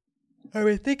I've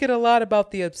been thinking a lot about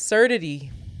the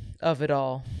absurdity of it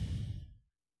all.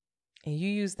 And you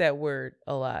use that word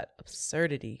a lot,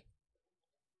 absurdity.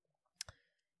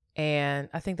 And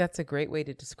I think that's a great way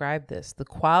to describe this. The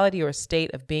quality or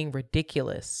state of being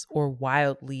ridiculous or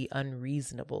wildly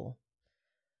unreasonable.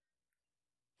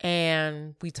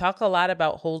 And we talk a lot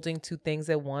about holding two things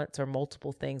at once or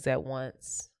multiple things at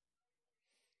once.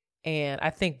 And I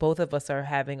think both of us are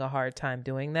having a hard time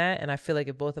doing that. And I feel like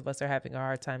if both of us are having a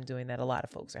hard time doing that, a lot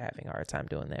of folks are having a hard time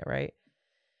doing that, right?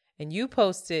 And you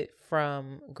posted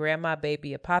from Grandma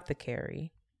Baby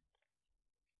Apothecary.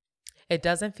 It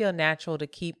doesn't feel natural to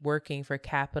keep working for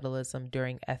capitalism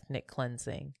during ethnic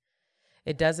cleansing.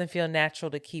 It doesn't feel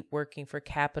natural to keep working for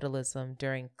capitalism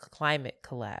during climate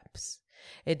collapse.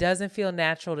 It doesn't feel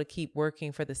natural to keep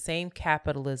working for the same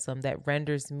capitalism that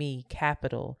renders me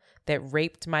capital, that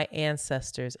raped my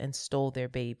ancestors and stole their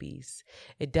babies.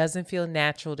 It doesn't feel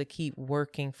natural to keep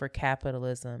working for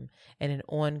capitalism in an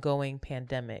ongoing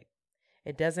pandemic.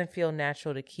 It doesn't feel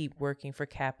natural to keep working for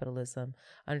capitalism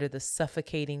under the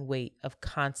suffocating weight of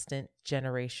constant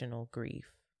generational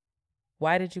grief.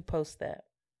 Why did you post that?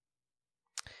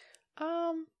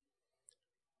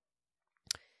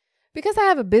 Because I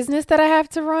have a business that I have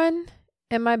to run,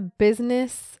 and my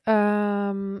business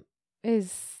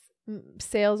is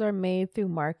sales are made through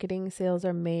marketing. Sales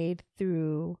are made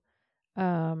through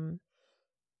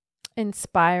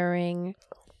inspiring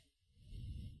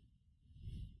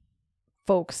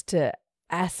folks to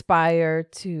aspire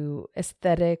to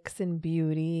aesthetics and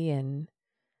beauty and,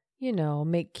 you know,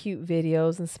 make cute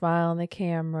videos and smile on the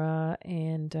camera.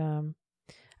 And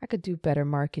I could do better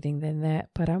marketing than that,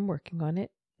 but I'm working on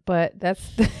it. But that's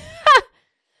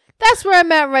that's where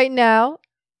I'm at right now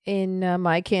in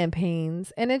my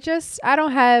campaigns. And it just, I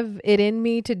don't have it in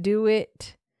me to do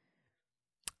it.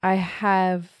 I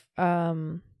have, I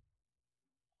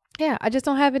just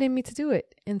don't have it in me to do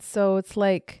it. And so it's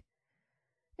like,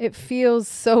 it feels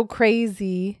so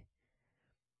crazy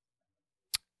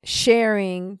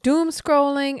sharing, doom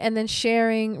scrolling, and then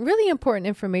sharing really important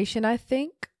information, I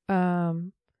think.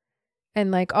 And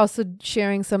like also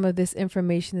sharing some of this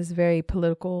information, is very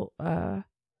political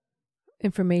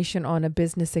information on a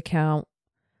business account,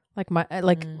 like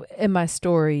in my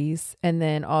stories, and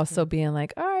then also being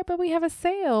like, all right, but we have a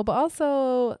sale, but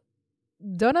also,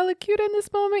 don't I look cute in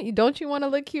this moment? Don't you want to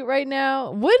look cute right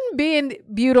now? Wouldn't being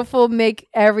beautiful make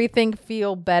everything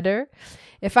feel better?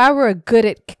 If I were good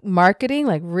at marketing,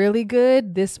 like really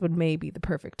good, this would maybe the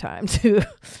perfect time to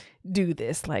do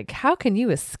this. Like, how can you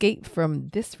escape from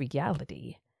this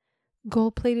reality?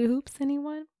 Gold-plated hoops,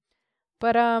 anyone?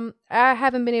 But I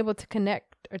haven't been able to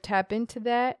connect or tap into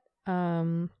that.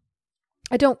 I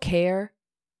don't care.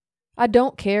 I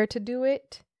don't care to do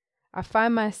it. I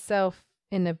find myself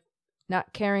in a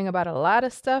not caring about a lot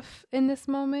of stuff in this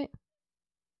moment.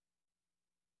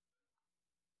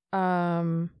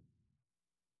 And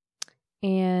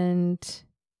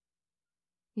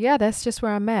yeah, that's just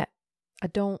where I'm at. I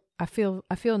feel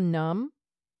numb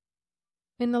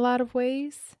in a lot of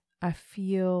ways. I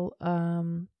feel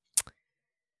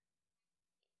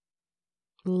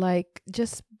like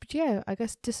just, I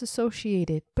guess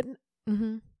disassociated, but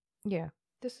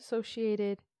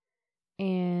disassociated.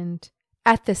 And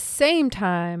at the same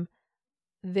time,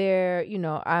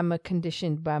 I'm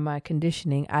conditioned by my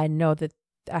conditioning. I know that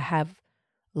I have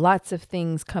lots of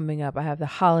things coming up. I have the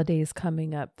holidays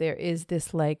coming up. There is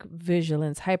this like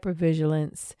vigilance,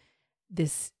 hypervigilance,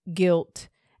 this guilt,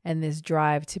 and this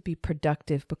drive to be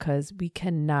productive, because we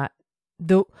can't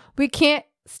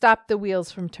stop the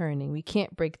wheels from turning. We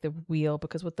can't break the wheel,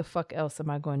 because what the fuck else am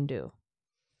I going to do?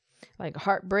 Like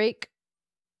heartbreak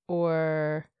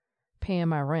or paying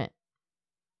my rent?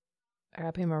 I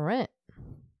gotta pay my rent.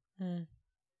 I'm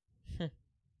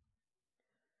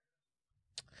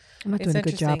not doing a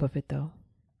good job of it, though.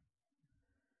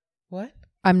 What?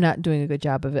 I'm not doing a good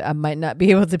job of it. I might not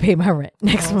be able to pay my rent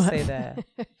next month. Don't say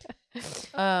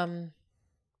that.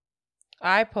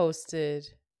 I posted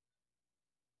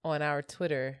on our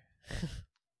Twitter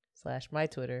 / my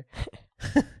Twitter.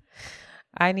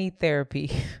 I need therapy.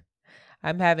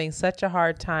 I'm having such a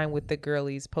hard time with the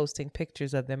girlies posting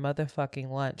pictures of their motherfucking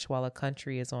lunch while a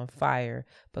country is on fire,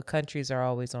 but countries are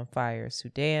always on fire.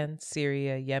 Sudan,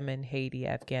 Syria, Yemen, Haiti,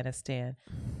 Afghanistan.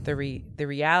 The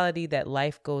reality that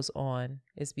life goes on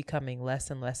is becoming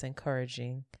less and less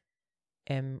encouraging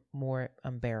and more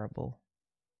unbearable.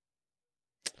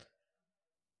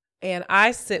 And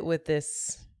I sit with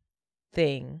this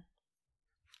thing.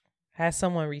 I had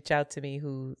someone reach out to me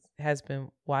who has been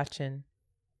watching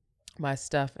my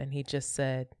stuff, and he just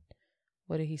said,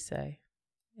 what did he say?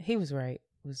 He was right.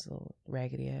 It was a little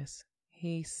raggedy ass.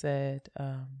 He said,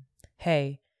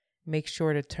 hey, make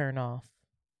sure to turn off.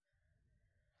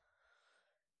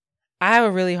 I have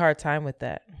a really hard time with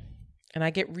that. And I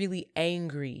get really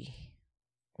angry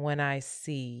when I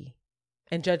see,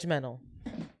 and judgmental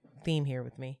theme here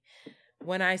with me,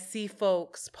 when I see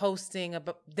folks posting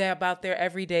about their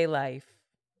everyday life,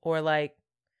 or like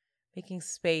making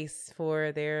space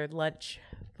for their lunch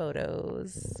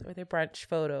photos or their brunch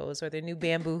photos or their new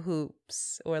bamboo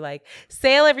hoops or like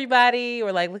sale everybody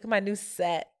or like look at my new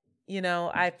set. You know,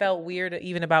 I felt weird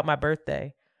even about my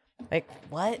birthday. Like,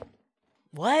 what?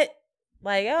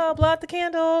 Like, oh, blow out the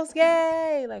candles.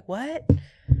 Yay. Like, what?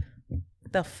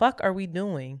 The fuck are we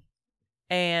doing?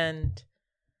 And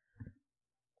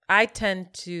I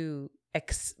tend to,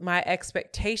 my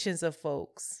expectations of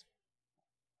folks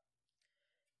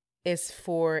is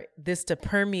for this to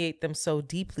permeate them so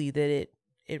deeply that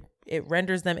it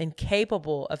renders them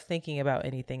incapable of thinking about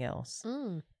anything else.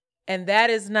 And that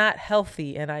is not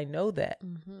healthy, and I know that.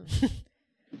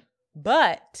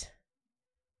 But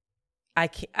I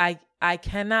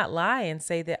cannot lie and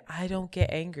say that I don't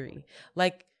get angry.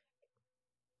 Like,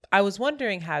 I was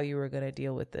wondering how you were going to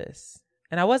deal with this.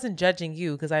 And I wasn't judging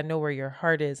you because I know where your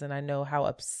heart is and I know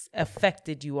how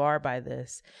affected you are by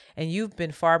this. And you've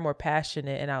been far more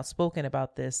passionate and outspoken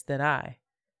about this than I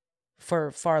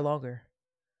for far longer.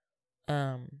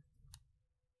 And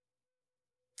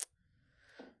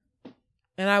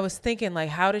I was thinking, like,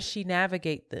 how does she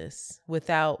navigate this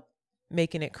without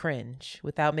making it cringe,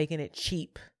 without making it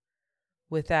cheap,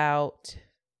 without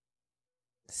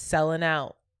selling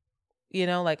out? You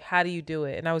know, like, how do you do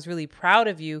it? And I was really proud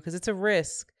of you because it's a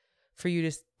risk for you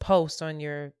to post on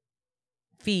your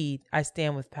feed, I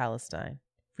stand with Palestine,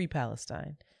 free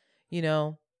Palestine, you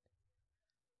know?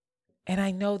 And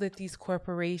I know that these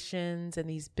corporations and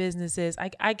these businesses,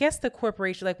 I guess the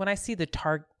corporation, like when I see the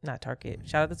not Target,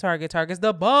 shout out to Target, Target's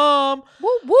the bomb.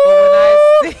 Woo woo. When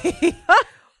I see,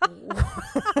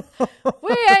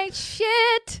 we ain't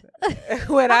shit.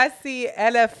 When I see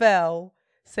NFL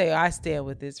say, I stand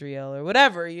with Israel or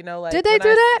whatever, you know, like. Did they do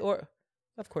that? Or,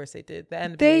 of course they did. The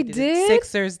NBA they did. It.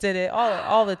 Sixers did it.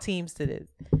 All the teams did it.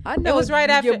 I know. It was right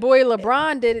after your boy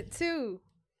LeBron did it too.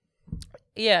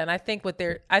 Yeah, and I think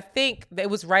it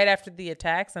was right after the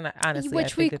attacks, and honestly,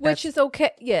 which is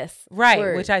okay. Yes, right.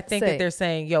 Word. Which I think that they're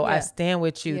saying, "Yo, I stand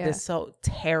with you." Yeah. This is so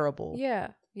terrible. Yeah.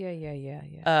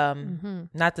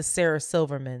 Not the Sarah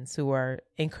Silvermans who are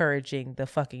encouraging the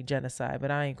fucking genocide,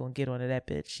 but I ain't gonna get onto that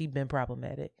bitch. She been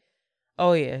problematic.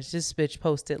 Oh yeah, this bitch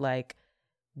posted like,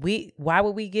 why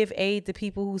would we give aid to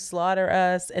people who slaughter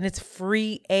us? And it's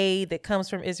free aid that comes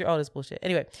from Israel. All this bullshit.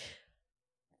 Anyway,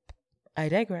 I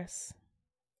digress.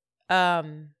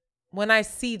 When I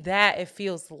see that, it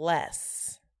feels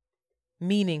less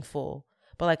meaningful,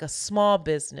 but like a small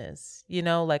business, you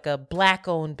know, like a Black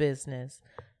owned business.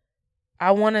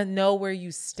 I want to know where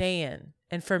you stand.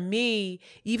 And for me,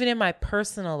 even in my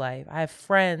personal life, I have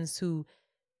friends who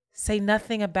say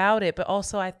nothing about it, but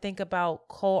also I think about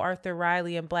Cole Arthur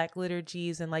Riley and Black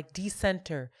liturgies and like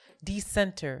decenter.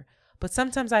 But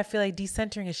sometimes I feel like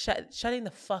decentering is shutting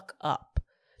the fuck up.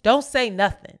 Don't say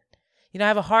nothing. You know, I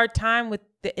have a hard time with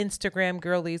the Instagram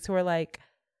girlies who are like,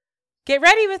 get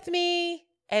ready with me,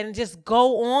 and just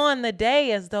go on the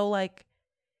day as though like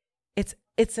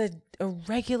it's a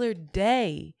regular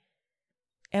day.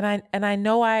 And I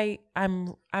know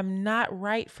I'm not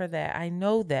right for that. I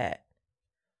know that.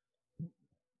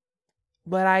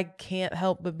 But I can't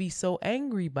help but be so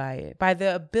angry by it, by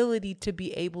the ability to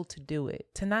be able to do it,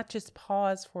 to not just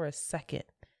pause for a second.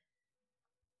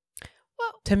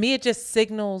 Well, to me, it just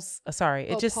signals.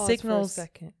 It just signals. For a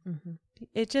second. Mm-hmm.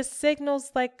 It just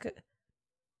signals like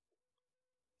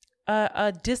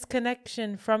a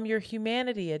disconnection from your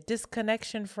humanity, a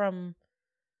disconnection from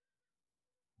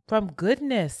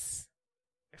goodness,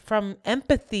 from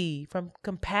empathy, from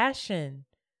compassion.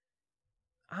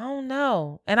 I don't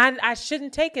know. And I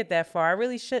shouldn't take it that far. I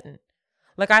really shouldn't.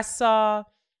 Like I saw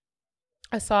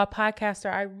a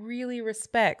podcaster I really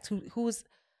respect who's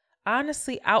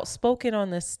honestly outspoken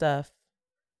on this stuff.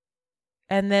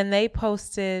 And then they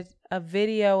posted a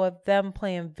video of them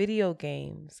playing video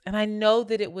games. And I know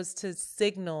that it was to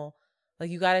signal, like,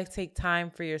 you got to take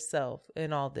time for yourself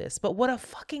and all this. But what a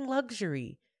fucking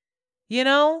luxury, you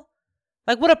know?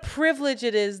 Like, what a privilege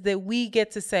it is that we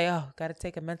get to say, oh, got to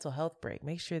take a mental health break.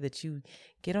 Make sure that you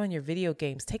get on your video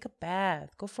games. Take a bath.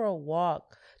 Go for a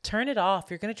walk. Turn it off.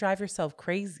 You're going to drive yourself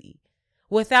crazy.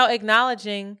 Without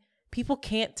acknowledging people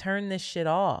can't turn this shit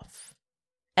off.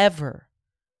 Ever.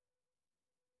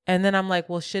 And then I'm like,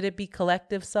 well, should it be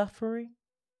collective suffering?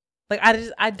 Like,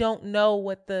 I don't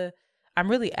know I'm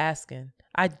really asking.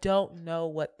 I don't know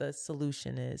what the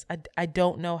solution is. I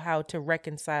don't know how to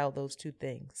reconcile those two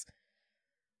things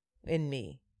in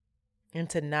me and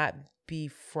to not be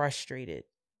frustrated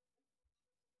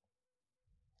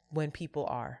when people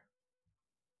are.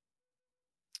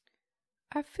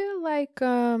 I feel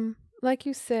like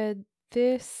you said,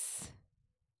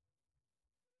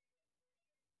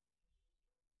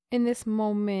 in this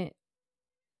moment,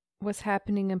 what's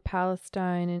happening in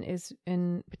Palestine and is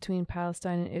in between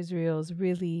Palestine and Israel is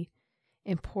really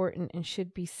important and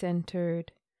should be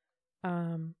centered.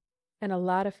 And a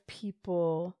lot of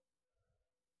people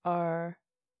are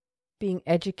being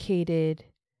educated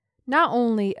not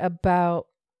only about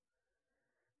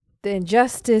the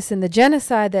injustice and the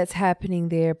genocide that's happening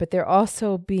there, but they're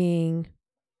also being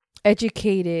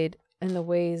educated in the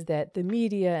ways that the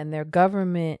media and their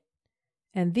government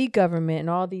and the government and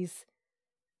all these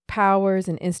powers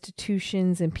and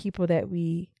institutions and people that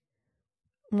we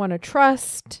want to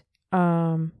trust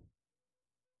can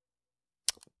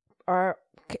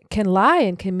lie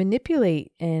and can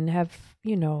manipulate and have,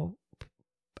 you know,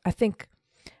 I think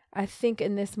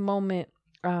in this moment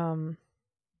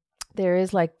there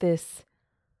is like this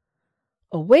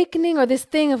awakening or this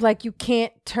thing of like you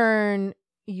can't turn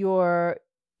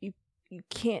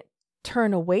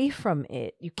away from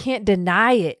it. You can't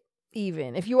deny it.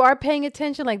 Even if you are paying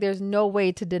attention, like there's no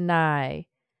way to deny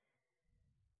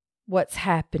what's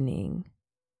happening.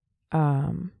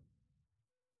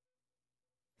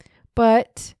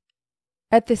 But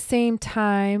at the same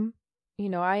time, you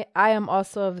know, I am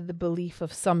also of the belief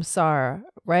of samsara,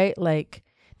 right? Like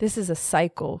this is a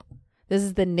cycle. This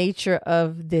is the nature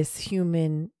of this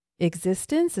human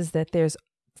existence, is that there's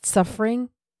suffering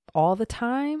all the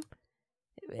time.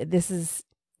 This is,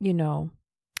 you know,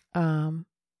 a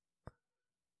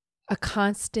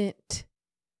constant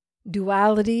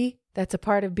duality that's a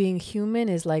part of being human,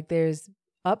 is like there's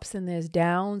ups and there's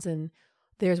downs, and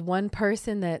there's one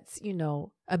person that's, you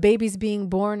know, a baby's being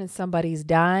born and somebody's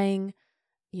dying.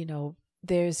 You know,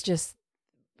 there's just,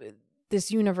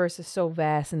 this universe is so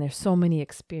vast and there's so many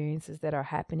experiences that are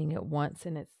happening at once,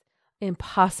 and it's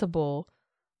impossible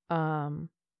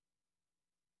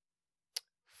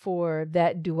for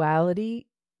that duality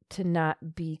to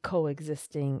not be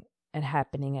coexisting and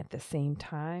happening at the same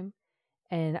time.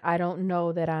 And I don't know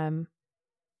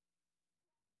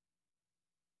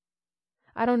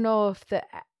if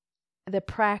the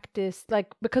practice,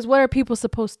 like, because what are people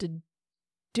supposed to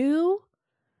do?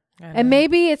 And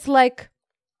maybe it's like,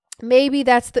 maybe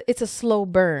it's a slow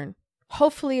burn.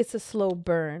 Hopefully it's a slow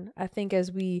burn. I think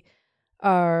as we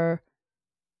are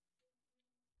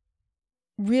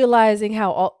realizing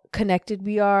how all connected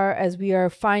we are, as we are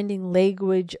finding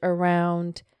language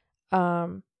around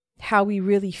how we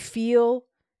really feel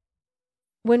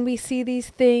when we see these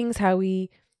things, how we,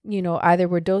 you know, either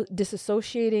we're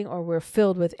disassociating, or we're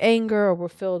filled with anger, or we're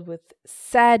filled with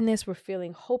sadness, we're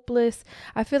feeling hopeless.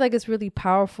 I feel like it's really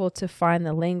powerful to find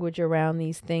the language around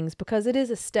these things, because it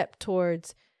is a step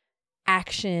towards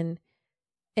action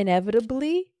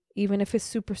inevitably, even if it's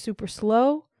super, super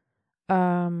slow.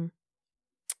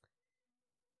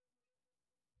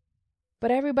 But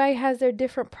everybody has their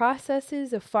different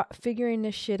processes of figuring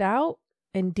this shit out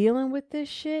and dealing with this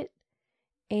shit.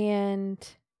 And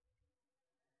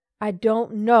I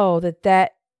don't know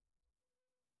that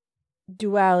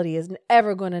duality is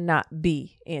ever going to not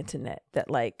be, Antoinette.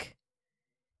 That, like,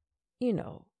 you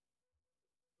know,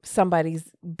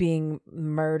 somebody's being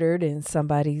murdered and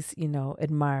somebody's, you know,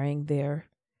 admiring their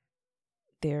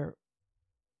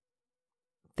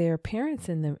appearance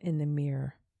in the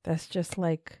mirror. That's just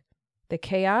like the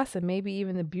chaos and maybe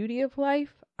even the beauty of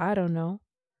life. I don't know.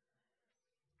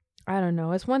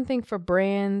 It's one thing for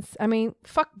brands. I mean,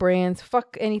 fuck brands.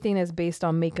 Fuck anything that's based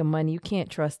on making money. You can't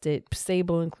trust it.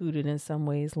 Sable included in some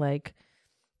ways. Like,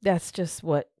 that's just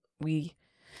what we,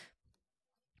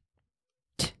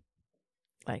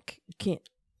 like, can't,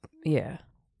 yeah.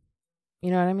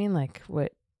 You know what I mean? Like,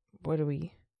 what do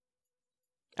we,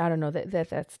 I don't know,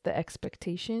 that's the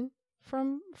expectation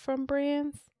from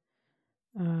brands.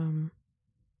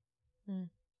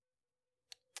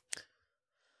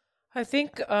 I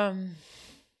think,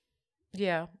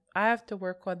 yeah, I have to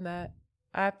work on that.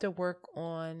 I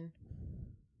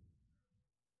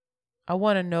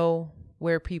want to know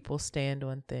where people stand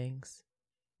on things.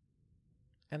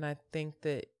 And I think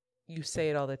that you say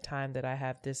it all the time that I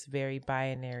have this very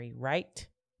binary right,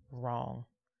 wrong.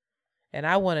 And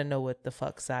I want to know what the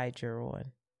fuck side you're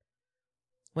on.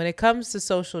 When it comes to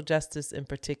social justice in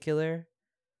particular,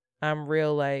 I'm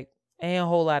real like, ain't a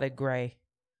whole lot of gray.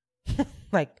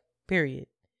 Like, period.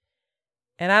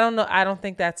 And I don't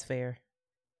think that's fair.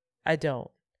 I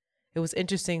don't. It was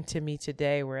interesting to me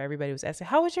today where everybody was asking,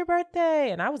 how was your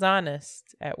birthday? And I was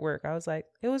honest at work. I was like,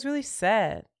 it was really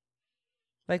sad.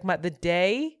 Like, the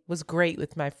day was great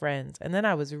with my friends. And then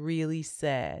I was really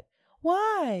sad.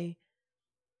 Why?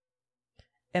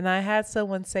 And I had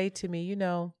someone say to me, you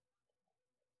know,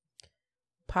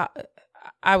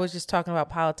 I was just talking about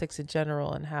politics in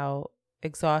general and how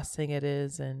exhausting it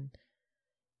is. And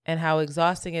and how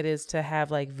exhausting it is to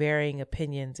have like varying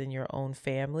opinions in your own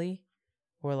family,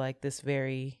 or like this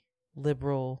very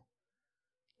liberal,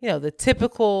 the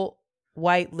typical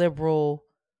white liberal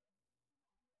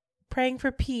praying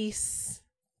for peace,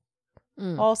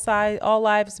 all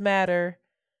lives matter.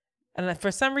 And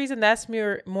for some reason, that's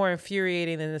more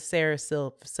infuriating than the Sarah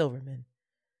Silverman.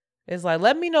 It's like,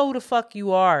 let me know who the fuck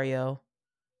you are, yo.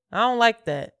 I don't like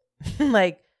that.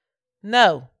 Like,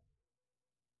 no.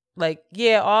 Like,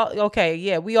 we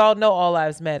all know all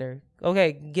lives matter.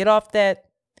 Okay, get off that.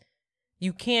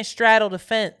 You can't straddle the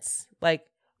fence. Like,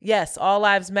 yes, all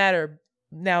lives matter.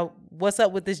 Now, what's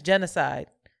up with this genocide?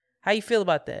 How you feel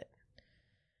about that?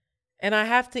 And I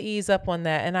have to ease up on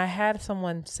that. And I had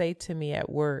someone say to me at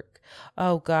work,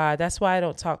 oh, God, that's why I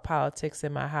don't talk politics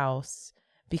in my house,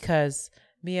 because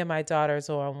me and my daughters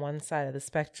are on one side of the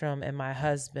spectrum, and my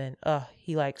husband,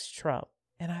 he likes Trump.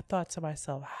 And I thought to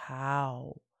myself,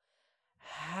 how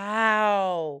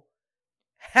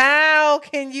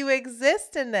can you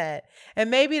exist in that? And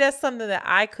maybe that's something that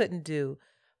I couldn't do,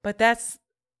 but it's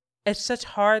such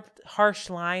harsh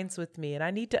lines with me, and I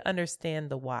need to understand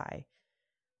the why.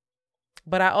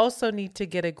 But I also need to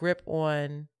get a grip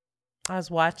on, I was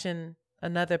watching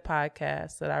another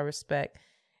podcast that I respect,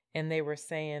 and they were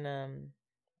saying,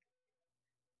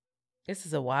 this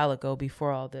is a while ago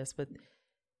before all this, but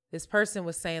this person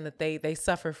was saying that they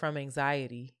suffer from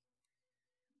anxiety.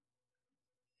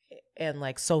 And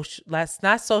like that's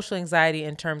not social anxiety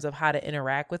in terms of how to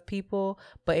interact with people,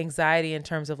 but anxiety in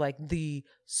terms of like the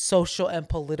social and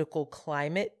political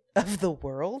climate of the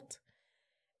world.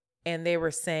 And they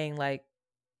were saying, like,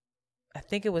 I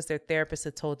think it was their therapist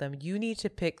that told them, you need to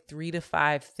pick 3 to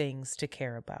 5 things to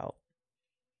care about.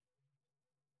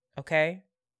 Okay?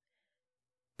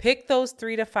 Pick those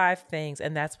 3 to 5 things,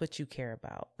 and that's what you care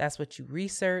about. That's what you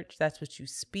research. That's what you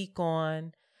speak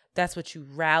on. That's what you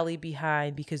rally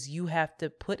behind, because you have to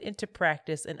put into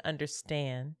practice and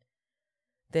understand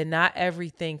that not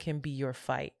everything can be your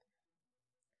fight,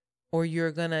 or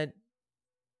you're going to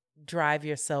drive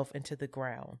yourself into the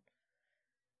ground.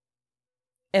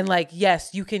 And like,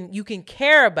 yes, you can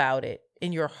care about it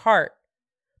in your heart,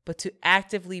 but to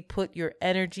actively put your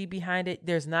energy behind it,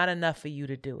 there's not enough for you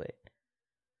to do it.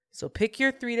 So pick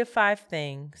your 3 to 5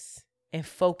 things and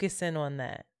focus in on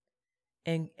that.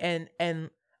 And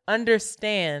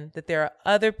understand that there are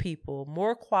other people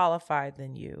more qualified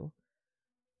than you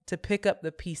to pick up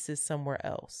the pieces somewhere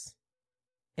else,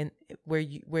 and where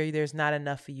there's not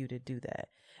enough for you to do that.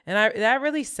 And that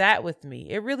really sat with me.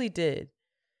 It really did.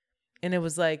 And it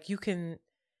was like,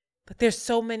 but there's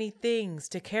so many things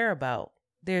to care about.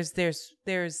 There's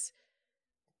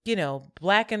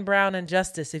black and brown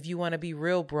injustice, if you want to be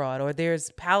real broad, or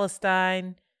there's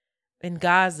Palestine and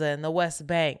Gaza and the West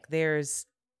Bank. There's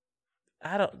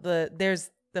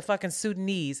the fucking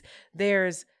Sudanese.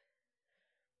 There's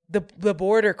the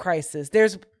border crisis.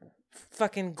 There's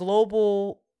fucking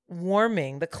global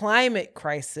warming, the climate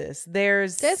crisis.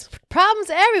 There's problems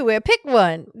everywhere. Pick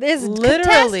one. There's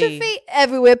literally catastrophe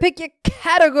everywhere. Pick your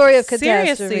category of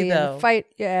catastrophe. Seriously, though, and fight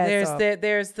your ass off.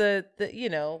 There's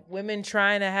the women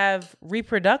trying to have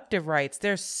reproductive rights.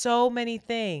 There's so many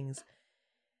things,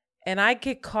 and I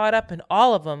get caught up in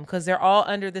all of them because they're all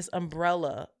under this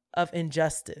umbrella of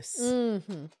injustice.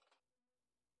 Mm-hmm.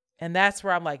 And that's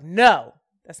where I'm like, no,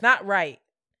 that's not right.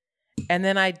 And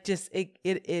then I just I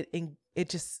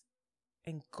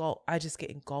just get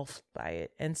engulfed by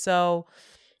it. And so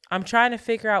I'm trying to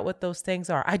figure out what those things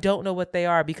are. I don't know what they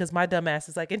are, because my dumb ass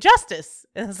is like, injustice.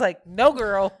 And it's like, no,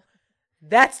 girl,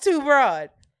 that's too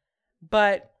broad.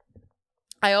 But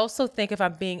I also think, if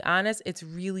I'm being honest, it's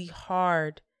really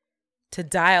hard to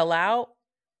dial out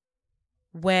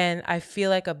when I feel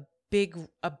like a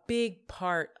big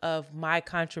part of my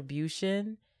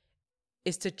contribution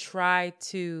is to try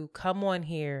to come on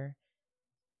here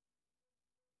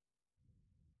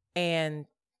and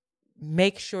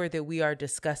make sure that we are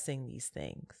discussing these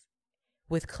things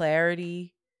with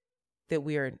clarity, that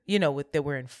we are, that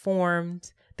we're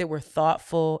informed, that we're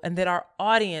thoughtful, and that our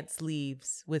audience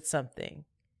leaves with something.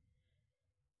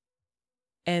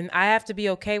 And I have to be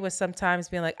okay with sometimes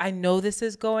being like, I know this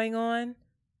is going on,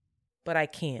 but I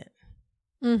can't.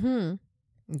 Mm-hmm.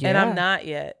 Yeah. And I'm not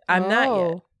yet. I'm not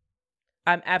yet.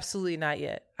 I'm absolutely not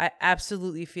yet. I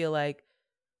absolutely feel like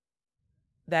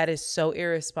that is so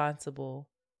irresponsible.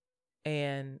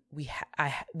 And we,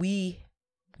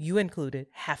 you included,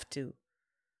 have to.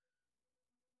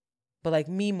 But like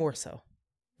me more so,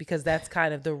 because that's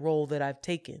kind of the role that I've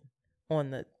taken on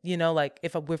the, like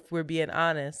if we're being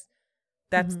honest,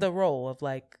 that's the role of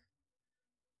like,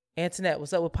 Antoinette,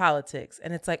 what's up with politics?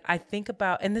 And it's like, I think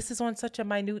about, and this is on such a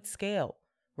minute scale,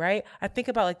 right? I think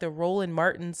about like the Roland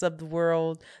Martins of the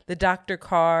world, the Dr.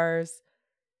 Carrs,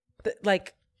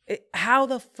 how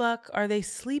the fuck are they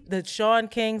sleep? The Sean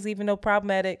Kings, even though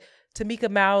problematic, Tamika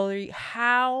Mallory,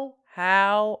 how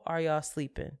are y'all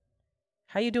sleeping?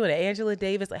 How you doing it? Angela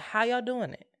Davis, like how y'all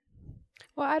doing it?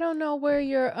 Well, I don't know where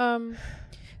you're,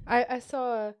 I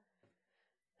saw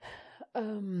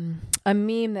a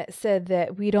meme that said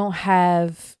that we don't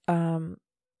have,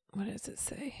 what does it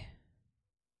say?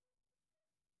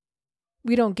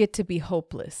 We don't get to be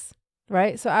hopeless,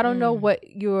 right? So I don't know what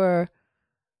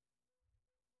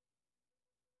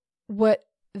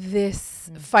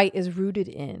this fight is rooted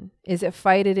in. Is it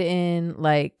fighted in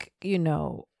like,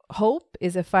 hope?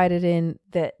 Is it fighted in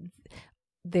that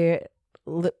there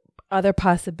other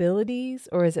possibilities,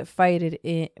 or is it fighted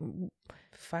in?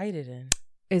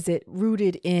 Is it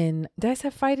rooted in? Did I say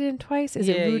fighted in twice? Is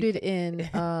it rooted in?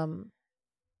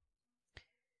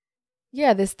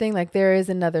 This thing like there is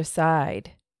another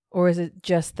side, or is it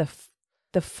just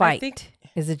the fight?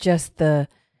 Is it just the?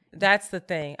 That's the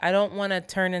thing. I don't want to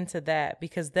turn into that,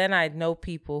 because then I know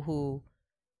people who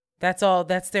that's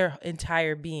their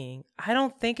entire being. I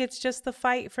don't think it's just the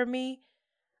fight for me.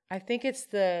 I think it's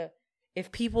if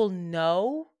people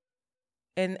know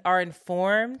and are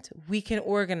informed, we can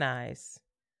organize.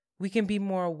 We can be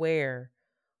more aware.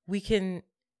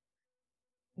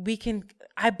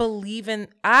 I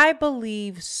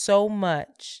believe so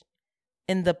much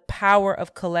in the power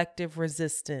of collective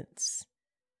resistance.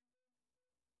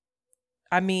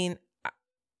 I mean,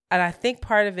 and I think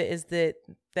part of it is that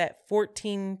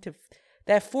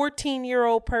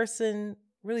 14-year-old person,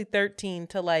 really 13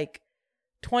 to like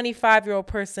 25-year-old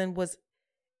person was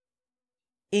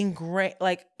ingrained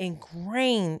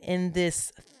in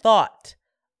this thought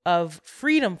of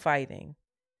freedom fighting.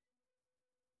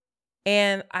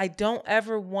 And I don't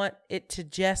ever want it to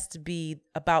just be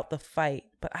about the fight,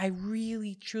 but I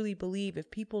really truly believe if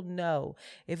people know,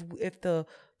 if the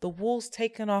wool's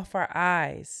taken off our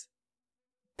eyes,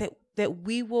 that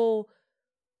we will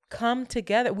come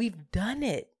together. We've done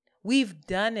it.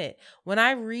 When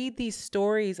I read these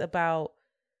stories about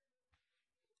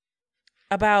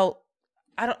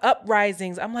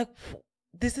uprisings, I'm like,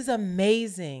 this is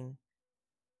amazing.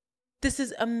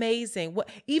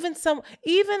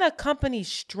 Even a company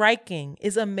striking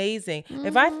is amazing. Mm-hmm.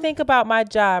 If I think about my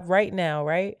job right now,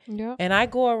 right? Yeah. And I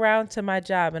go around to my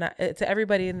job and to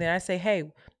everybody in there, I say,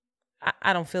 hey,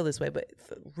 I don't feel this way, but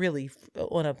really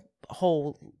on a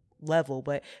whole level.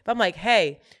 But if I'm like,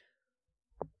 hey,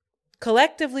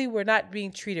 collectively, we're not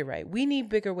being treated right. We need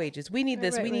bigger wages. We need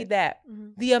this. We need that.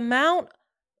 Mm-hmm. The amount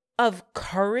of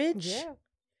courage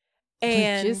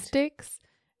and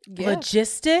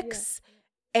logistics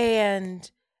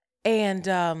and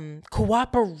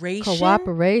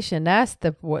cooperation. That's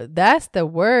the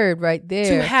word right there.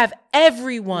 To have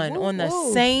everyone on the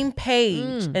same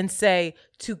page and say,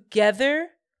 together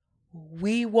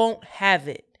we won't have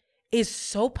it, is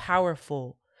so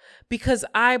powerful, because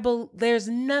there's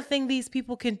nothing these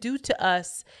people can do to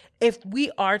us if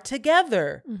we are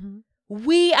together. Mm-hmm.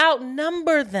 We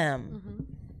outnumber them. Mm-hmm.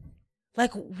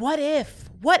 Like, what if?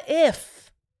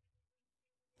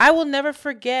 I will never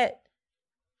forget.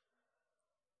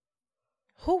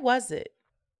 Who was it?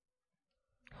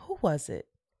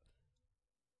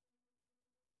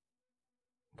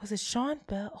 Was it Sean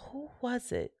Bell? Who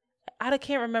was it? I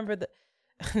can't remember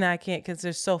I can't, because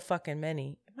there's so fucking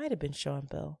many. It might have been Sean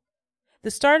Bell.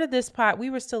 The start of this we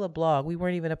were still a blog. We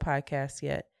weren't even a podcast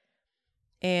yet.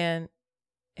 And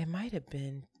it might have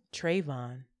been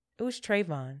Trayvon. It was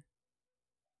Trayvon.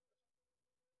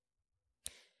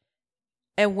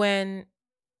 And when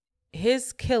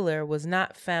his killer was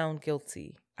not found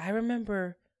guilty, I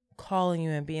remember calling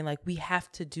you and being like, we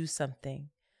have to do something.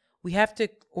 We have to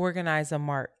organize a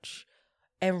march,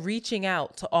 and reaching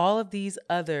out to all of these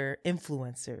other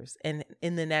influencers and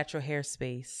in the natural hair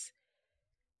space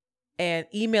and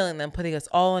emailing them, putting us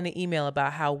all in an email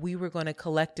about how we were going to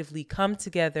collectively come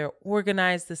together,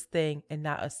 organize this thing, and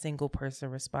not a single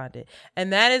person responded.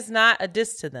 And that is not a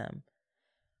diss to them.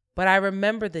 But I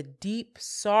remember the deep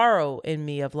sorrow in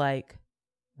me of like,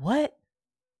 what?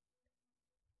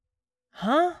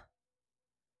 Huh?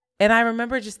 And I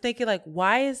remember just thinking like,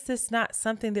 why is this not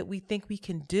something that we think we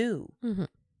can do? Mm-hmm.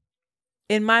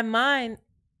 In my mind,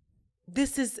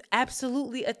 this is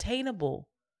absolutely attainable.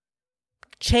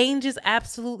 Change is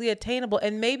absolutely attainable.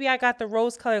 And maybe I got the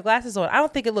rose-colored glasses on. I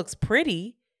don't think it looks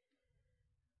pretty.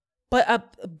 But a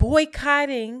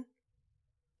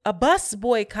bus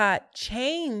boycott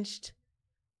changed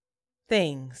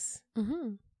things.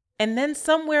 Mm-hmm. And then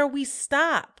somewhere we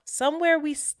stopped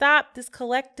this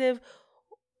collective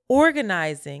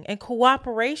organizing and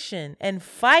cooperation and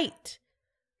fight.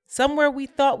 Somewhere we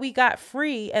thought we got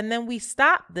free, and then we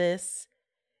stopped this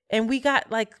and we got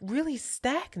like really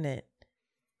stagnant.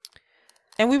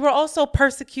 And we were also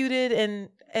persecuted and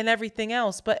everything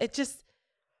else. But it just,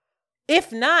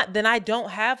 if not, then I don't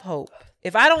have hope.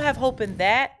 If I don't have hope in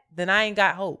that, then I ain't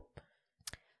got hope.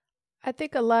 I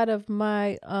think a lot of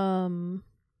my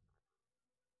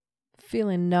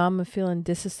feeling numb and feeling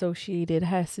disassociated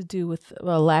has to do with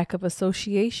a lack of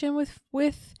association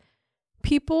with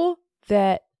people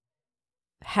that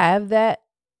have that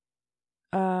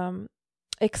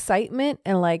excitement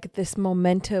and like this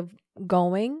momentum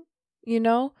going, you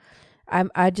know.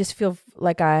 I just feel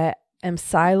like I am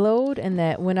siloed, and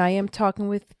that when I am talking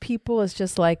with people, it's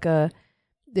just like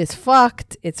it's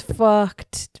fucked.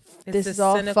 This is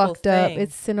all fucked up.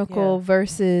 It's cynical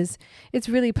versus it's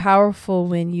really powerful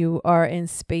when you are in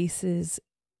spaces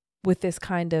with this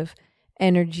kind of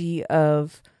energy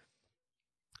of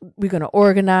we're going to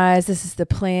organize. This is the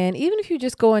plan. Even if you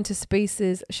just go into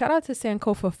spaces, shout out to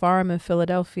Sankofa Farm in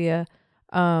Philadelphia.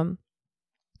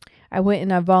 I went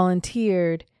and I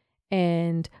volunteered,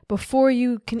 and before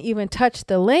you can even touch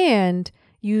the land,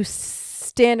 you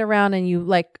stand around and you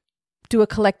like do a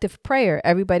collective prayer.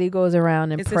 Everybody goes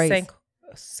around and prays. Is it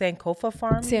Sankofa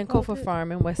Farm? Sankofa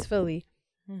Farm in West Philly.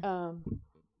 And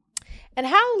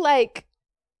how like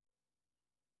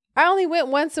I only went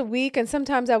once a week, and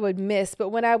sometimes I would miss, but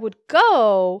when I would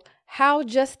go, how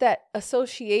just that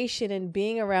association and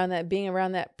being around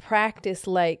that practice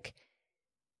like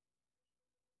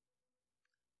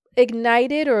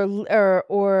ignited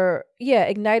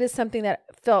ignited something that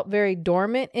felt very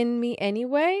dormant in me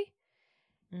anyway.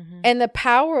 Mm-hmm. And the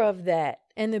power of that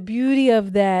and the beauty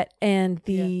of that and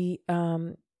the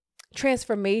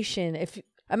transformation. If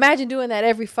imagine doing that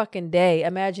every fucking day.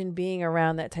 Imagine being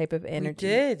around that type of energy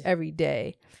every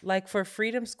day. Like for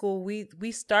Freedom School,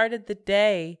 we started the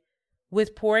day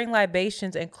with pouring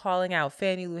libations and calling out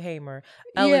Fannie Lou Hamer,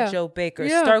 Ella Jo Baker,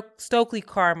 Stokely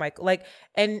Carmichael, like,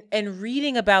 and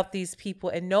reading about these people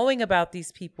and knowing about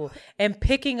these people and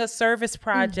picking a service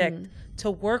project to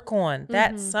work on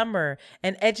that summer.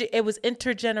 And it was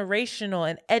intergenerational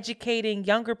and educating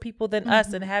younger people than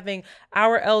us and having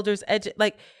our elders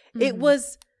it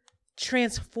was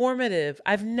transformative.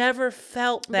 I've never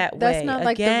felt that way. That's not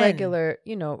like the regular,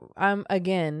 you know, I'm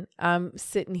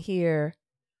sitting here.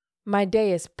 My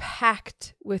day is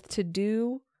packed with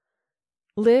to-do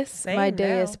lists. My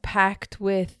day is packed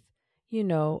with, you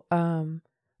know,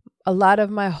 a lot of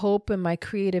my hope and my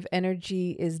creative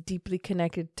energy is deeply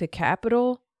connected to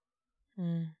capital.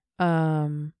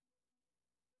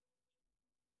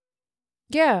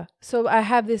 Yeah. So I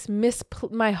have this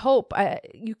my hope.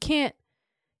 It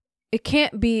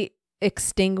can't be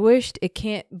extinguished. It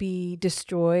can't be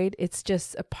destroyed. It's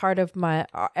just a part of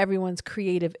everyone's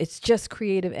creative. It's just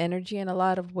creative energy in a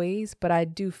lot of ways, but I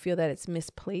do feel that it's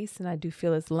misplaced, and I do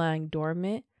feel it's lying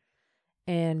dormant,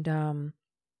 and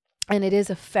it is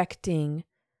affecting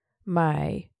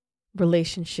my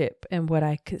relationship and what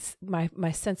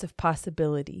my sense of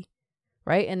possibility,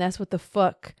 right? And that's what the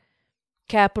fuck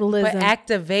capitalism, but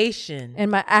activation,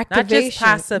 and my activation, not just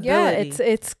possibility.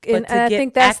 Yeah, and I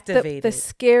think that's the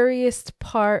scariest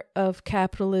part of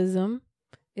capitalism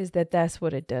is that's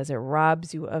what it does. It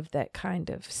robs you of that kind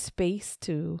of space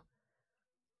to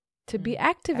be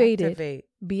activated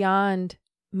beyond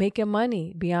making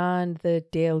money, beyond the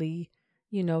daily,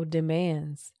 you know,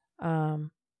 demands.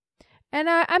 And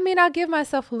I mean, I'll give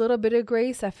myself a little bit of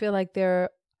grace. I feel like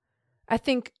I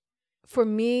think for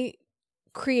me,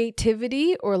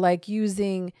 creativity or like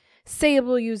using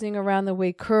Around the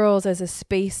Way Curls as a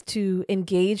space to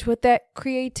engage with that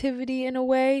creativity in a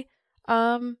way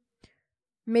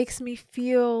makes me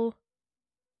feel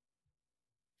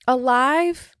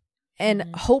alive,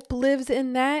 and hope lives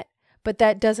in that, but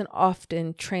that doesn't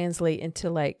often translate into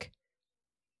like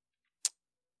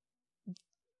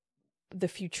the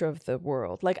future of the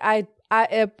world. Like a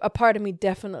part of me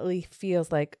definitely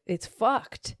feels like it's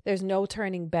fucked. There's no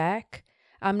turning back.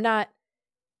 I'm not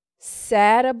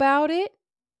sad about it.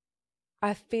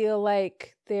 I feel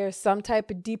like there's some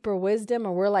type of deeper wisdom,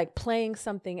 or we're like playing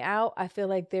something out. I feel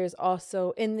like there's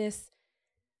also in this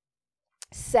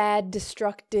sad,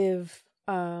 destructive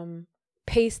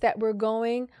pace that we're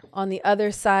going, on the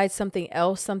other side, something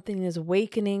is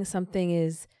awakening, something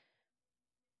is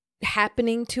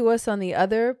happening to us on the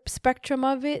other spectrum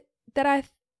of it that I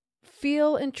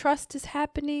feel and trust is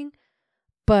happening.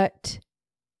 But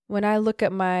when I look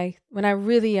at when I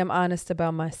really am honest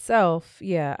about myself,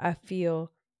 I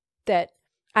feel that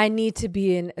I need to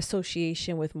be in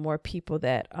association with more people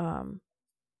that are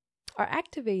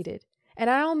activated And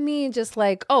I don't mean just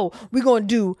like, oh, we're going to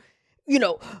do, we're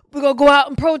going to go out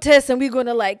and protest and we're going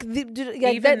to that's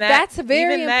very even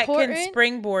that important. Can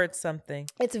springboard something.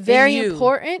 It's very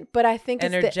important, but I think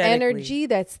it's the energy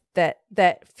that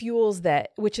fuels that,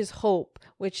 which is hope,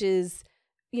 which is,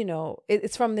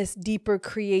 it's from this deeper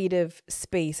creative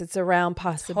space. It's around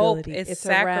possibility. Hope, it's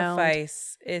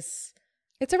sacrifice. It's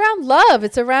around love.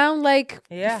 It's around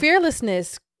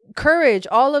fearlessness, courage,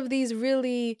 all of these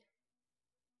really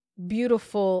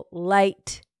beautiful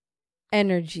light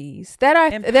energies that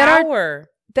are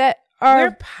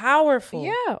we're powerful.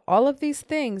 Yeah, all of these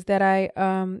things that I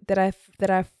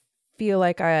feel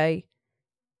like I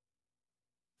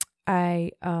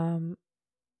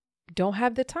don't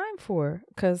have the time for,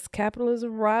 because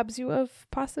capitalism robs you of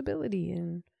possibility.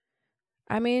 And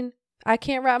I mean, I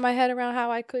can't wrap my head around how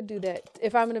I could do that.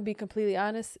 If I'm going to be completely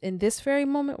honest, in this very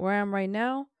moment where I'm right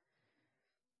now,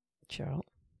 child.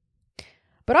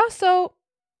 But also,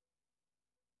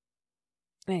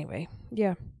 anyway,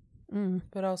 yeah.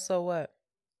 But also what?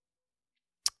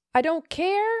 I don't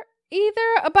care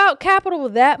either about capital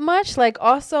that much. Like,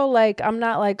 also, like, I'm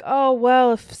not like, oh,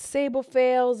 well, if Sable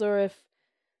fails or if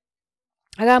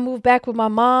I got to move back with my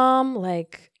mom,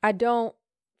 like, I don't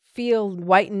feel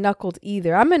white knuckled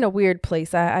either. I'm in a weird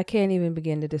place. I can't even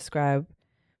begin to describe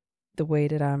the way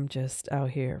that I'm just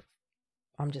out here.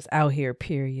 I'm just out here,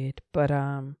 period. But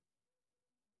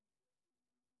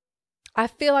I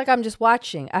feel like I'm just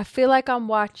watching. I feel like I'm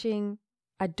watching.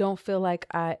 I don't feel like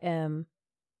I am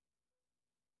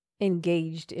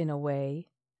engaged in a way.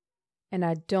 And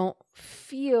I don't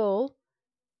feel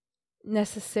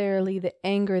necessarily the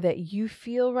anger that you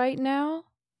feel right now.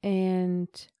 And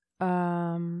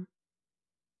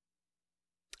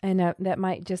that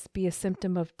might just be a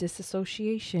symptom of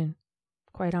disassociation,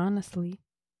 quite honestly.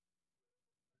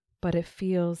 But it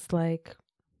feels like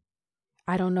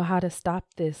I don't know how to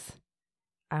stop this.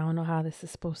 I don't know how this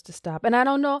is supposed to stop. And I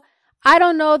don't know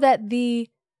that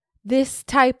this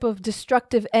type of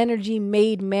destructive energy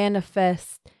made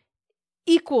manifest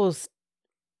equals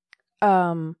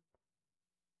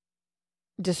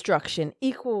destruction,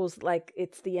 equals like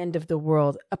it's the end of the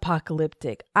world,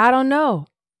 apocalyptic. I don't know.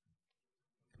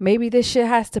 Maybe this shit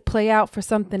has to play out for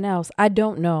something else. I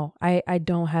don't know. I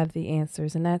don't have the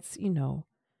answers. And that's,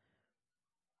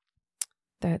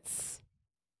 that's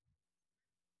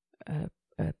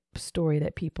a story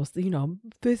that people,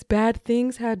 these bad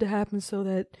things had to happen so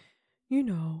that,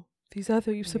 these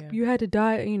other, you had to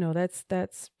die.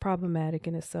 That's problematic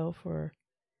in itself, or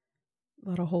a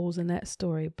lot of holes in that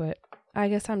story. But I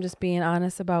guess I'm just being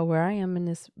honest about where I am in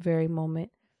this very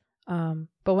moment.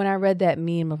 But when I read that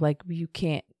meme of like, you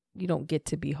don't get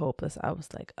to be hopeless, I was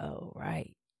like, oh,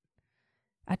 right.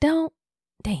 I don't.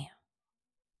 Damn.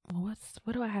 Well,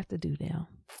 what do I have to do now?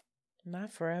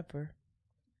 Not forever.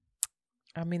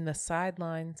 I mean, the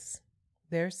sidelines,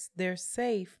 they're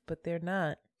safe, but they're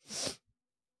not.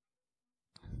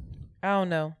 I don't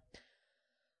know.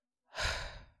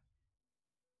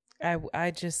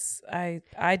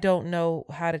 I don't know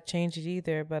how to change it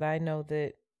either, but I know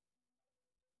that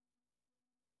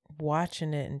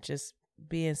watching it and just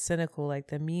being cynical, like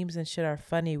the memes and shit are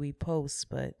funny, we post,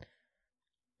 but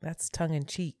that's tongue in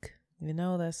cheek.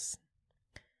 That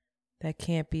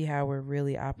can't be how we're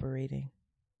really operating.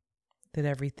 That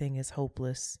everything is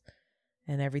hopeless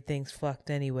and everything's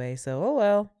fucked anyway. So, oh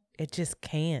well, it just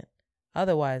can't.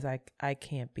 Otherwise, I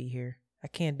can't be here. I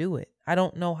can't do it. I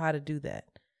don't know how to do that.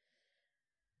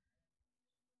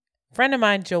 Friend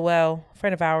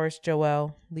of ours,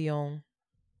 Joel Leon,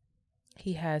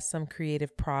 he has some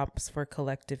creative prompts for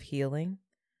collective healing.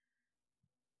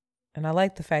 And I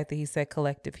like the fact that he said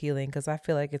collective healing, because I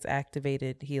feel like it's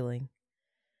activated healing.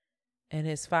 And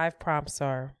his 5 prompts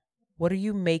are: what are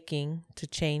you making to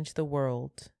change the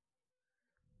world?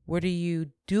 What are you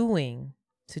doing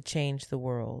to change the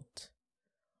world?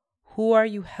 Who are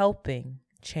you helping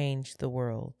change the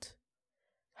world?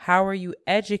 How are you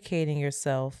educating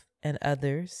yourself and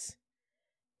others?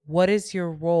 What is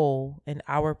your role in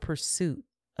our pursuit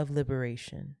of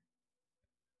liberation?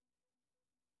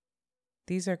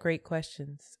 These are great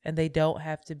questions, and they don't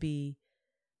have to be,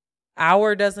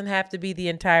 doesn't have to be the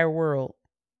entire world.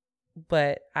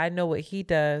 But I know what he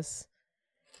does,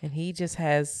 and he just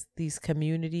has these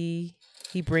community.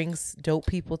 He brings dope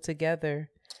people together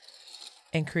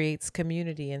and creates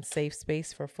community and safe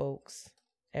space for folks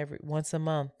once a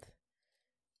month.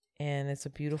 And it's a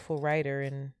beautiful writer,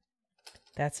 and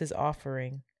that's his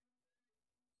offering.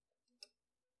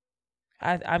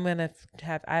 I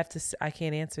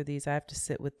can't answer these. I have to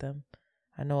sit with them.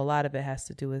 I know a lot of it has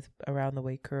to do with Around the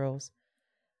Way Curls.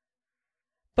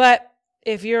 But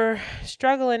if you're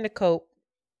struggling to cope,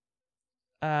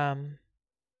 Been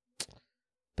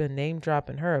name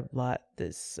dropping her a lot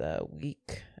this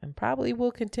week and probably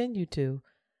will continue to.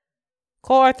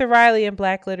 Cole Arthur Riley and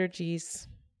Black Liturgies.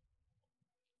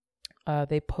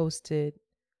 They posted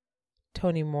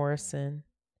Toni Morrison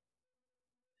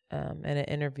in an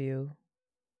interview,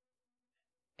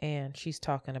 and she's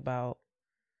talking about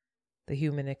the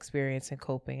human experience and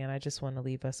coping, and I just want to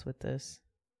leave us with this.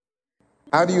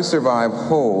 How do you survive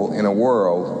whole in a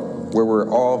world where we're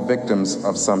all victims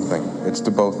of something? It's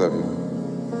to both of you.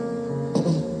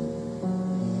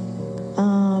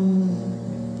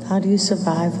 How do you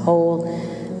survive whole?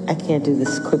 I can't do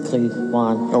this quickly,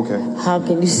 Juan. Okay. How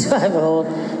can you survive whole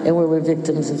and where we're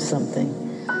victims of something?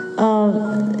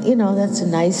 That's a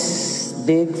nice,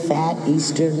 big, fat,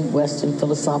 Eastern, Western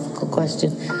philosophical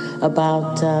question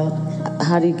about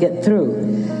how do you get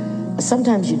through.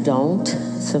 Sometimes you don't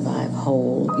survive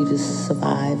whole. You just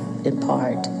survive in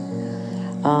part.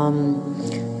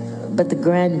 But the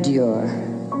grandeur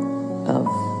of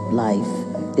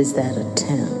life is that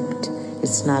attempt.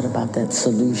 It's not about that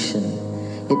solution.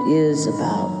 It is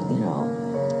about,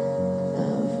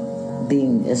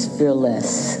 being as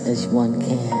fearless as one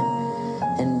can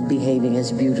and behaving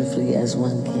as beautifully as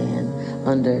one can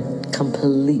under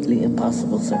completely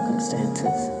impossible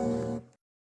circumstances.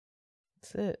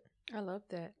 That's it. I love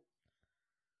that.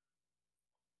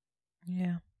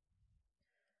 Yeah.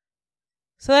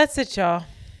 So that's it, y'all.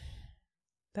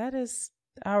 That is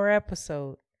our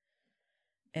episode.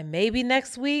 And maybe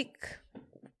next week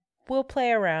we'll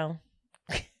play around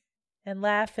and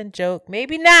laugh and joke.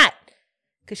 Maybe not,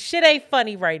 because shit ain't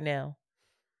funny right now.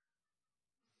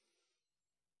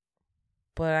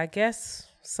 But I guess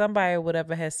somebody or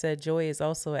whatever has said joy is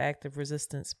also an act of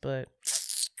resistance. But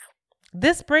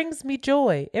this brings me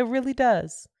joy. It really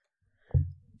does.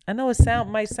 I know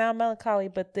might sound melancholy,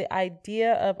 but the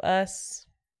idea of us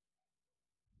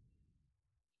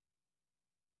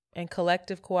and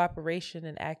collective cooperation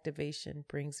and activation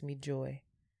brings me joy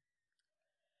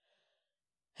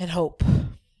and hope.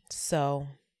 So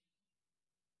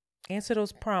answer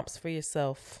those prompts for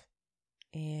yourself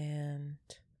and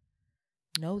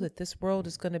know that this world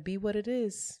is going to be what it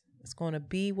is. It's going to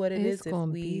be what it is. It's going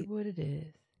to be what it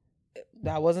is.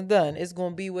 I wasn't done. It's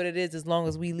going to be what it is as long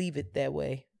as we leave it that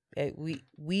way.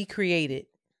 We create it.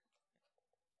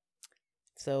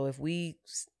 So if we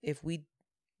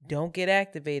don't get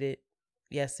activated,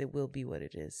 yes, it will be what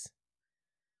it is.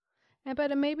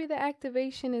 But maybe the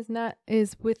activation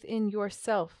is within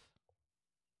yourself.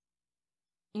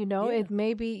 It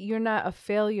maybe you're not a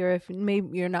failure if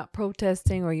maybe you're not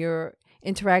protesting or your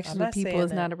interactions with people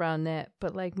is not around that.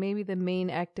 But like maybe the main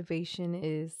activation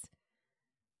is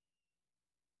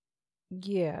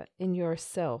in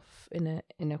yourself in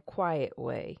a quiet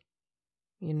way.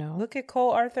 Look at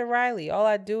Cole Arthur Riley. All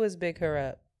I do is big her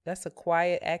up. That's a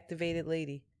quiet, activated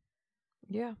lady.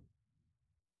 Yeah.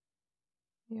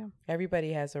 Yeah.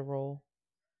 Everybody has a role.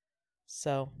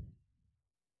 So,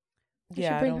 you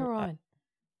should bring her on.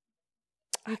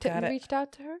 You reached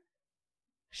out to her?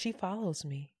 She follows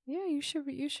me. Yeah, you should.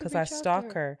 Because I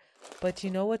stalk her. But you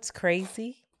know what's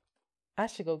crazy? I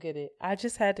should go get it. I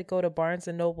just had to go to Barnes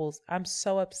and Nobles. I'm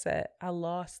so upset. I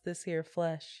lost this here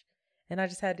flesh. And I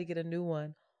just had to get a new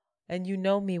one. And you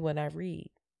know me when I read.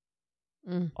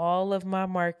 All of my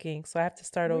markings. So I have to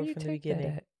start over from the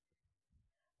beginning.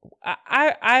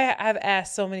 I've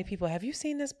asked so many people, have you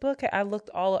seen this book? I looked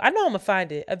I know I'm going to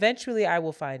find it. Eventually I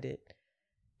will find it.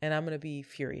 And I'm going to be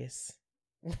furious.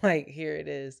 Like, here it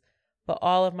is. But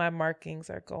all of my markings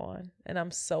are gone. And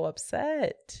I'm so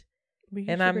upset.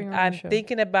 And I'm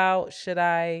thinking about,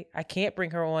 I can't bring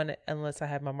her on unless I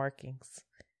have my markings.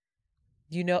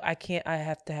 You have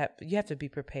to be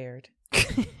prepared.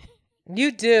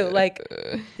 You do. Like,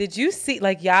 did you see,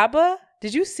 like, Yaba?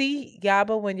 Did you see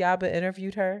Yaba when Yaba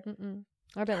interviewed her?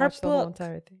 I didn't watch the whole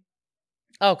entire thing.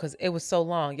 Oh, because it was so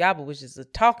long. Yaba was just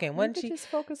talking, wasn't she? Just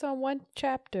focus on one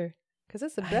chapter.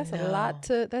 Because that's a lot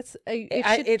to,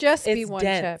 it should just be one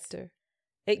chapter.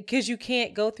 Because you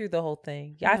can't go through the whole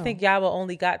thing. No. I think Yaba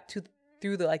only got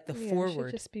through the forward.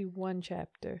 It should just be one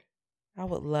chapter. I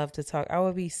would love to talk. I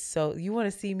would be you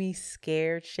want to see me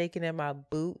scared, shaking in my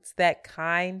boots, that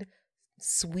kind,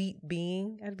 sweet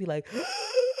being? I'd be like,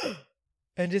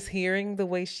 and just hearing the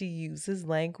way she uses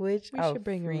language. We should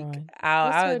bring her on.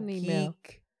 I would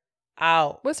geek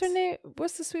out. What's her name?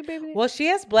 What's the sweet baby name? Well, she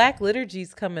has Black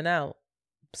Liturgies coming out.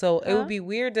 So it would be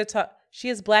weird to talk. She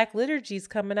has Black Liturgies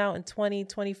coming out in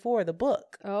 2024, the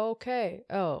book. Okay.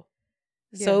 Oh.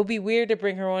 Yeah. So it would be weird to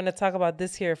bring her on to talk about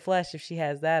this here flesh if she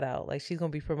has that out. Like, she's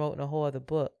going to be promoting a whole other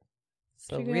book.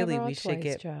 So really we should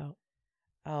get... Child.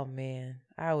 Oh, man.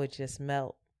 I would just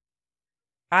melt.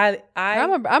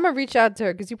 I'm gonna reach out to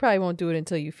her because you probably won't do it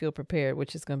until you feel prepared,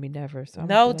 which is gonna be never. So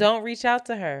no, don't reach out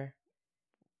to her.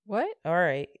 What? All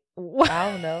right. What?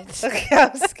 I don't know.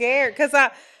 I'm scared because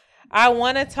I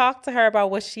want to talk to her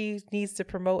about what she needs to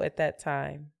promote at that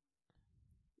time.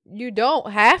 You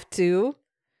don't have to,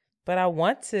 but I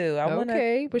want to.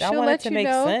 Okay, but she'll let you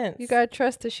know. Sense. You gotta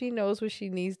trust that she knows what she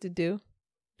needs to do.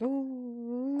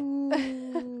 Ooh,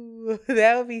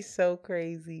 that would be so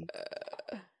crazy.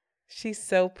 She's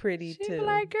so pretty too. She'd be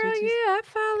like, girl, I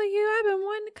follow you. I've been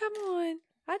wanting to come on.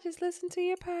 I just listened to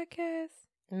your podcast.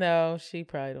 No, she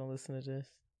probably don't listen to this.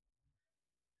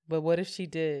 But what if she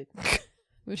did?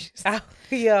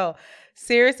 Yo,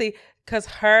 seriously, because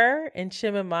her and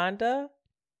Chimamanda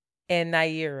and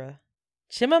Naira.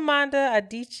 Chimamanda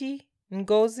Adichie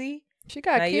Ngozi. She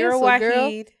got Naira canceled,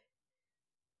 Waheed. girl.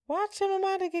 Why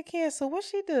Chimamanda get canceled? What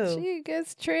she do? She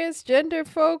gets transgender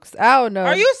folks. I don't know.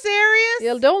 Are you serious?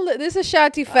 Yeah, don't. This is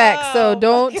Shanti Facts, so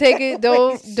don't take it.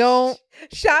 Don't.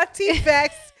 Shanti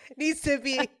Facts needs to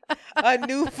be a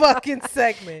new fucking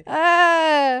segment.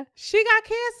 She got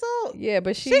canceled. Yeah,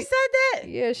 but she said that.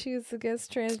 Yeah, she's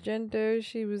against transgender.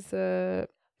 She was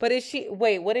But is she?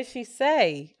 Wait, what did she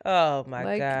say? Oh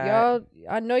my god, y'all!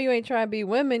 I know you ain't trying to be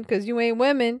women because you ain't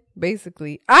women.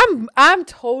 Basically, I'm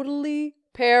totally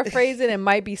paraphrasing and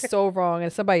might be so wrong,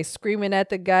 and somebody's screaming at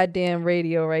the goddamn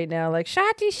radio right now, like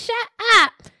Shanti, shut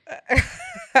up.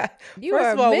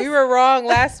 First of all, we were wrong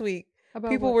last week.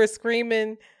 People what? were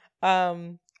screaming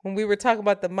when we were talking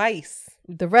about the mice.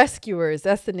 The Rescuers,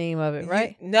 that's the name of it,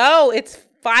 right? No, it's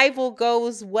Fievel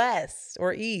Goes West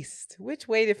or East. Which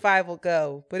way did Fievel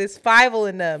go? But it's Fievel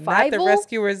in them, not the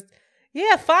Rescuers.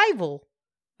 Yeah, Fievel.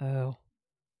 Oh.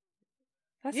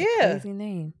 That's a crazy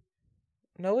name.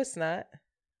 No, it's not.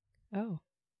 Oh.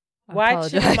 Why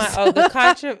Chimamanda? Oh, the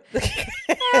controversy.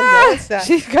 No, it's not.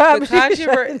 She got the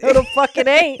controversy. No, the fuck it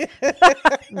ain't.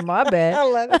 My bad. I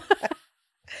love it.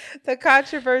 The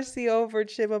controversy over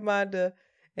Chimamanda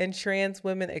and trans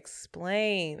women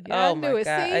explain. Yeah, oh my God.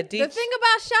 God. See, the thing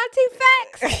about Shanti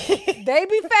Facts, they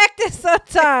be facting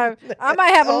sometimes. I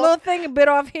might have a little thing a bit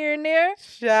off here and there.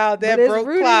 Child, that broke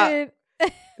clock.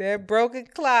 That broken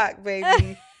clock,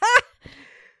 baby.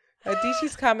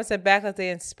 Adishi's comments and backlash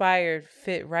they inspired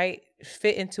fit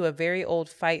into a very old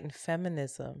fight in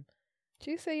feminism.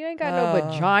 She said you ain't got no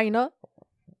vagina.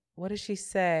 What did she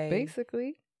say?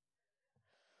 Basically,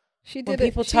 she when did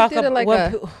people talk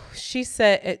about. She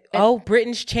said, "Oh,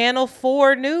 Britain's Channel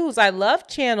 4 news. I love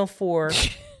Channel 4."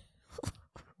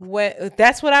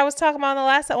 That's what I was talking about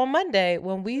on Monday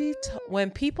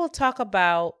when people talk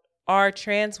about are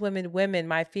trans women.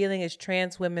 My feeling is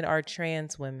trans women are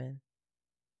trans women.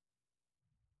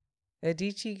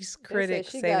 Adichie's critics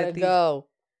say that go.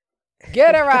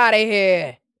 Get her out of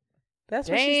here. That's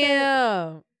what she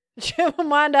said.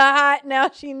 Chimamanda hot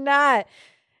now. She not.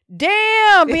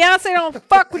 Damn, Beyonce don't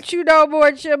fuck with you though,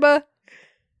 boy, Chimma.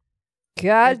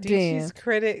 God damn. Adichie's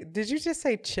critic. Did you just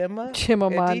say Chimma?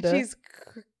 Chimamanda. Adichie's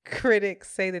critics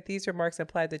say that these remarks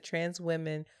imply that trans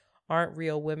women aren't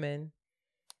real women.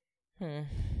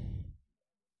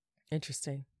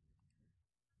 Interesting.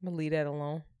 I'm gonna leave that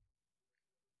alone.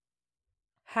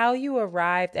 How you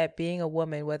arrived at being a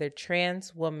woman, whether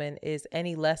trans woman is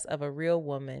any less of a real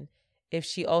woman, if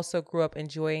she also grew up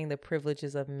enjoying the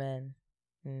privileges of men.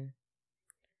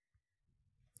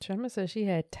 Trumma said she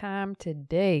had time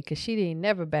today because she didn't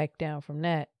never back down from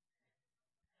that.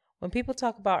 When people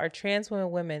talk about are trans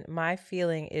women, my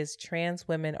feeling is trans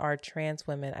women are trans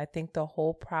women. I think the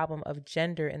whole problem of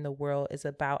gender in the world is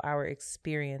about our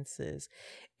experiences.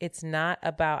 It's not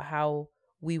about how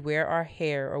we wear our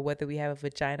hair or whether we have a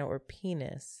vagina or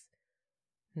penis.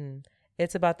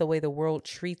 It's about the way the world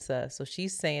treats us. So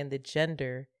she's saying that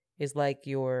gender is like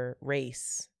your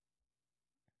race.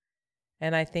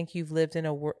 And I think if you've lived in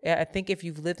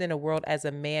a world as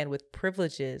a man with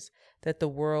privileges that the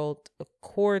world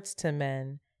accords to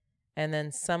men, and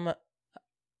then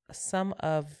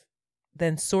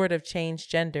then sort of change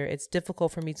gender, it's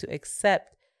difficult for me to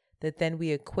accept that then we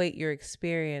equate your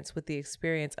experience with the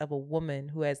experience of a woman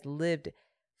who has lived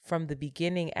from the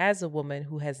beginning as a woman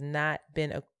who has not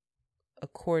been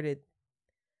accorded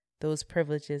those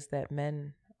privileges that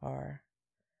men are.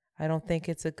 I don't think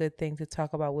it's a good thing to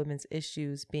talk about women's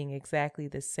issues being exactly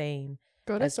the same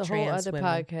girl, that's as a whole other women.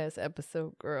 podcast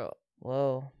episode, girl.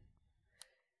 Whoa.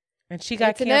 And she got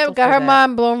Antoinette canceled got for her that.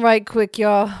 mind blown right quick,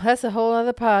 y'all. That's a whole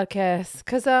other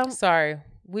podcast. Sorry,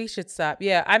 we should stop.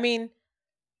 Yeah, I mean,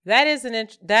 that is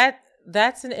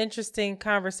that's an interesting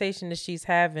conversation that she's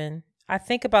having. I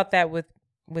think about that with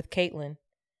Caitlyn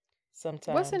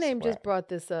sometimes. What's her name just brought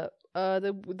this up?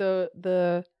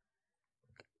 The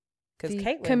Because the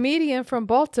Caitlyn, comedian from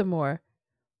Baltimore,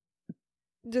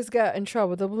 just got in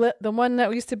trouble. The one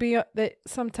that used to be that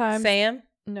sometimes Sam.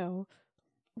 No,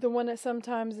 the one that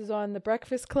sometimes is on the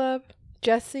Breakfast Club.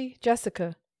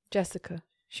 Jessica.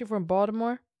 She from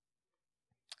Baltimore.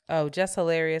 Oh, Jess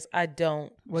Hilarious. I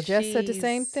don't. Well, Jess said the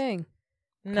same thing.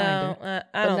 No,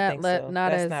 I don't think so.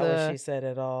 That's not what she said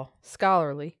at all.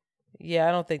 Scholarly. Yeah,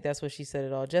 I don't think that's what she said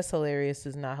at all. Jess Hilarious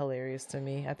is not hilarious to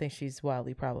me. I think she's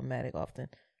wildly problematic often.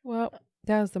 Well,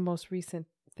 that was the most recent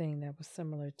thing that was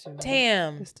similar to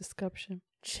this discussion.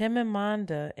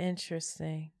 Chimamanda,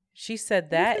 interesting. She said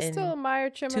that you can in still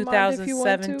admire Chimamanda if you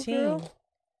want to, 2017. girl.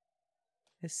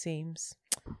 It seems.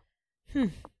 All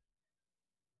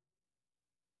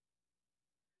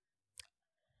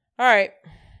right.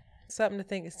 Something to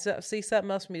think. See,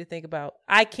 something else for me to think about.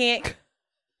 I can't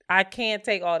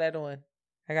take all that on.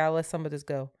 I gotta let some of this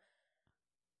go.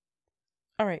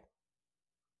 All right.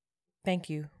 Thank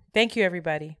you,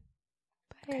 everybody.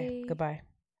 Bye. Okay, goodbye.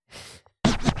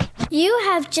 You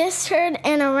have just heard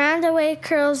an Around the Way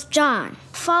Curls John.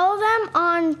 Follow them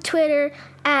on Twitter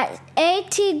at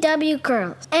ATW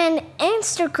Curls and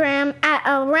Instagram at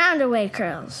Around the Way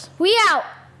Curls. We out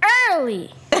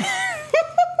early.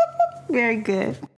 Very good.